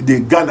Yame, the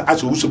Ghana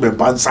as Owusu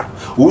Bempah.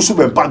 Owusu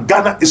Bempah,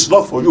 Ghana is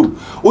not for you.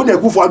 Only a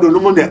Kufuado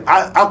no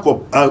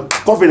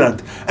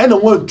covenant, and a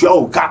one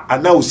to car,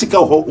 and now seek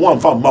out one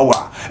from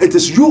Mawa. It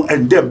is you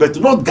and them, but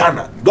not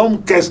Ghana.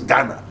 Don't curse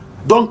Ghana.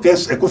 Don't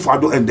curse a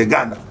Kufuado and the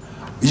Ghana.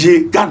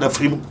 Ye Ghana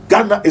free.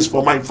 Ghana is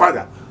for my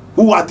father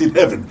who art in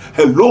heaven.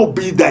 Hello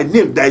be thy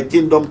name, thy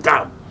kingdom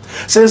come.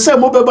 Since I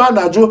mobile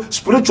najo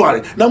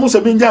spiritually,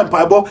 Namusa Minja and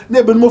Pabo,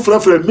 never more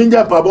friend, Minja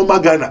and Pabo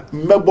Magana,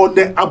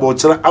 Mebonde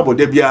Abotra,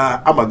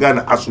 Abodebia,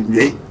 Amagana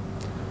Asumye.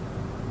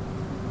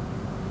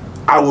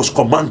 I was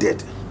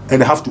commanded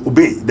and I have to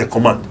obey the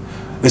command.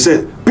 They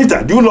said,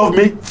 Peter, do you love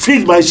me?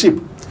 Feed my sheep.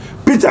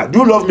 Peter, do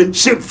you love me?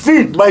 Sheep,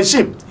 feed my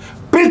sheep.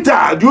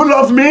 Peter, do you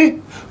love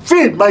me?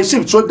 Feed my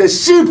sheep. So the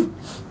sheep.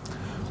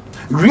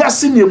 We are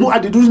seeing you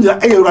at the doing the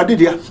air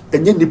radidia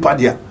and yen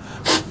nipadia.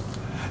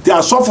 They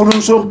are suffering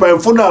some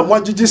painful and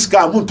one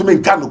jiska moon to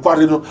make cano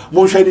quarino,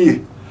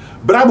 Monshani.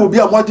 Brabo be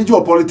a mwajiji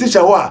or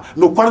politician wa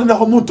no kwarina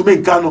ho muntu me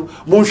nka no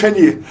mo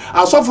hwani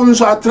asofo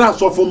nso atra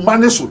asofo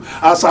maneso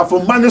asafo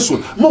maneso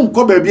mo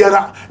nko ba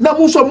biara na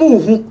mo so mo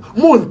hu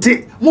mo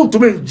nte mo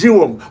ntumi nji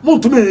wom mo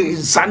ntumi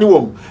insani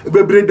wom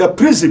bebre da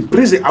prison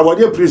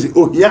awade prison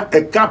ohia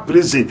eka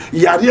prison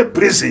yare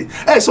prison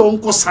so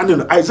nko sani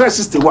no Isaiah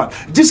 61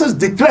 Jesus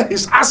declared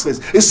his access.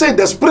 He said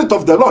the spirit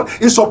of the Lord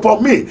is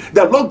upon me.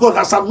 The Lord God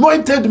has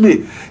anointed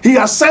me. He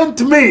has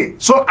sent me,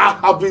 so I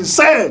have been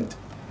sent.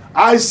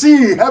 I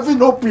see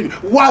heaven open.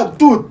 1,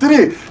 2,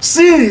 3.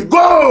 See,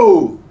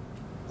 go.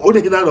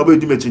 And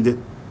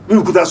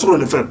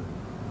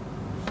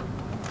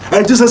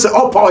Jesus said,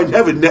 all power in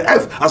heaven and the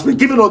earth has been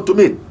given unto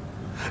me.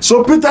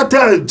 So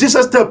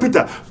Jesus tell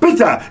Peter,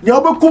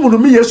 nyabe kumunu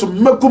mi Yesu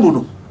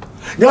mekumunu.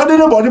 Nyade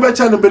ne body be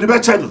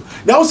channel,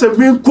 now say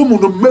me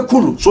kumunu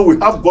mekunu. So we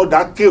have God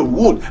that kill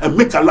wood and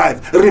make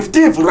alive.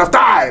 Riftive,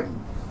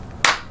 time.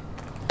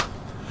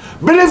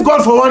 Believe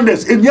God for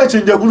wonders in yet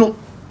in Jagunu.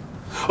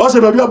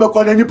 Also, baby, I'm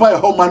going to buy a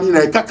home money in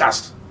a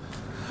cacas.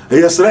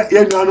 Yes,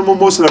 any animal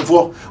Muslim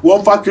for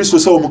 1 for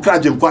Christus, so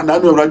Mukrajim, Quan, I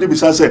know Radi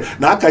Bisa say,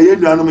 Naka,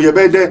 any animal, your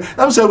bed there.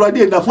 I'm saying,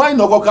 Radi, and why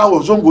no go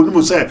was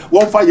Zongo say,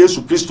 1 for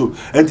Yesu Christo,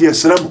 and the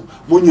Islam,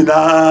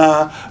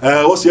 Munina,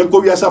 was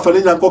Yanko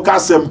Yasafalina,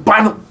 Cocas and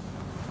Pan.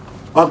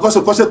 Because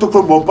of course, I took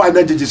from Bempah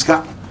and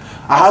Najiska.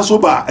 A house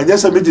over, and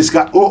yes, I made this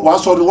car. Oh,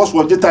 was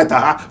what the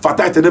title, for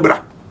title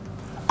Nebra.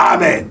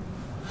 Amen.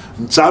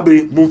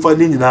 Sabi,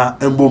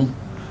 Mumfanina, and boom.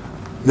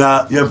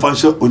 Na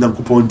yemfanshe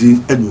onyankopon di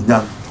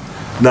anunyam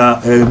na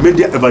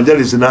media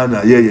evangelist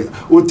na ye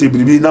o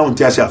tebribi na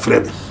onti ase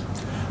afrebe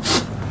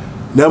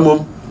na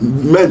mom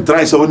men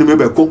try so oni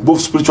mebe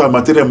both spiritual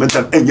material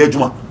mental enye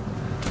adwuma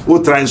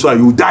o try so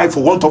you die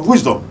for want of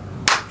wisdom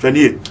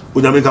hwani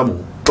onyameka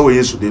mo o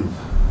Yesu dem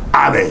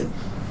amen.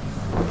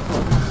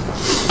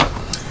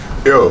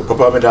 Yo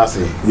papa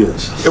medase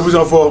yes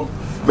ebuson for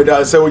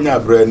medase onya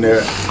bre ne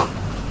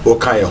o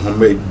kan ye ho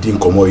me di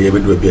nkomo ye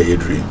bedu bia ye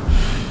dri.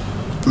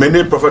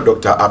 Many Prophet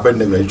Dr.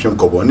 Abednego mentioned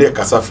Kobo near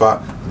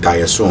Kasafa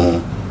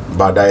Diason,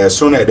 but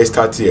Diason at the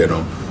start here,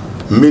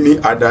 many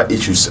other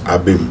issues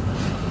have been.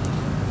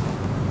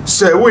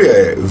 So we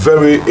are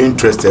very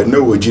interested.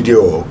 No, we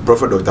GDO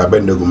Prophet Dr.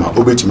 Abednego,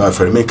 Obetima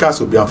friend, make us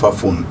be on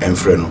phone and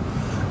friend.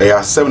 I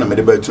have 7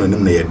 medical to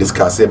them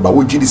discuss it, but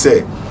we GD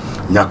say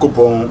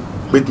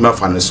Nyakopon with my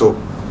fan so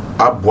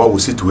abwa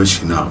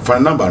situation now.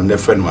 Fan number and the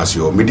friend was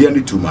your media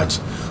too much.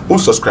 Who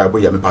subscribe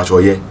ya me patch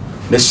or ye.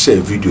 Let's share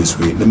videos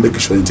with them, make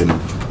sure you know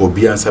or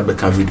be answer back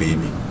video.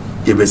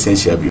 You be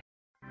essential.